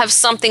all have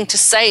something to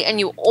say, and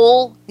you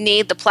all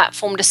need the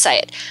platform to say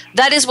it.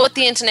 That is what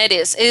the internet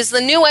is. It is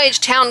the new age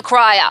town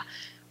crier.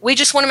 We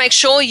just want to make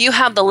sure you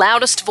have the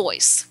loudest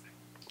voice.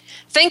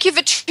 Thank you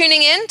for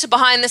tuning in to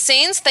Behind the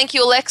Scenes. Thank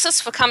you, Alexis,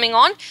 for coming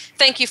on.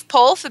 Thank you,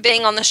 Paul, for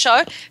being on the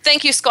show.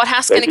 Thank you, Scott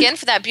Haskin, again,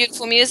 for that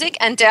beautiful music.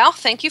 And Dow,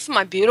 thank you for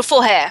my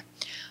beautiful hair.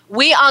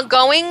 We are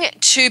going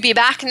to be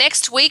back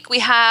next week. We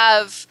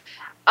have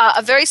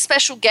a very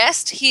special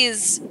guest. Do you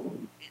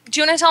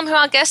want to tell them who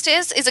our guest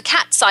is? He's a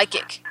cat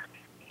psychic.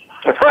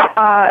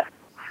 Well,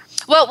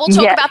 we'll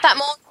talk about that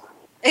more.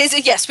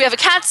 Yes, we have a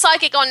cat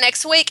psychic on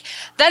next week.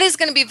 That is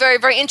going to be very,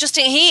 very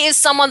interesting. He is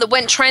someone that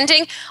went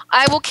trending.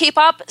 I will keep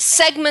up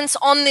segments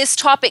on this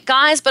topic,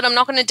 guys, but I'm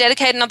not going to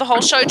dedicate another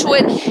whole show to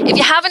it. If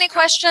you have any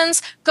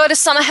questions, go to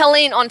Summer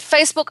Helene on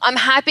Facebook. I'm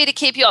happy to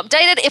keep you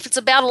updated. If it's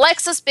about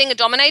Alexis being a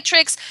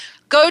dominatrix,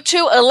 go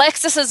to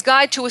Alexis's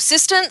Guide to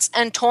Assistance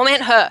and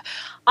torment her.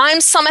 I'm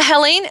Summer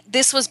Helene.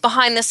 This was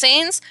Behind the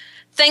Scenes.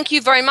 Thank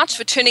you very much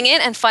for tuning in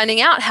and finding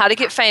out how to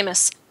get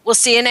famous. We'll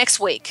see you next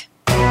week.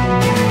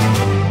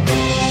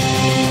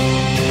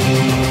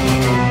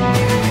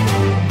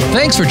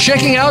 Thanks for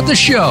checking out the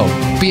show.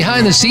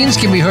 Behind the Scenes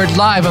can be heard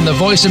live on the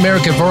Voice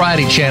America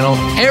Variety Channel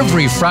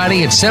every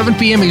Friday at 7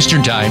 p.m.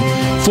 Eastern Time,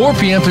 4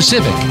 p.m.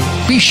 Pacific.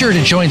 Be sure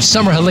to join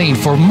Summer Helene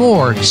for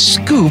more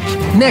Scoop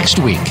next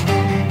week.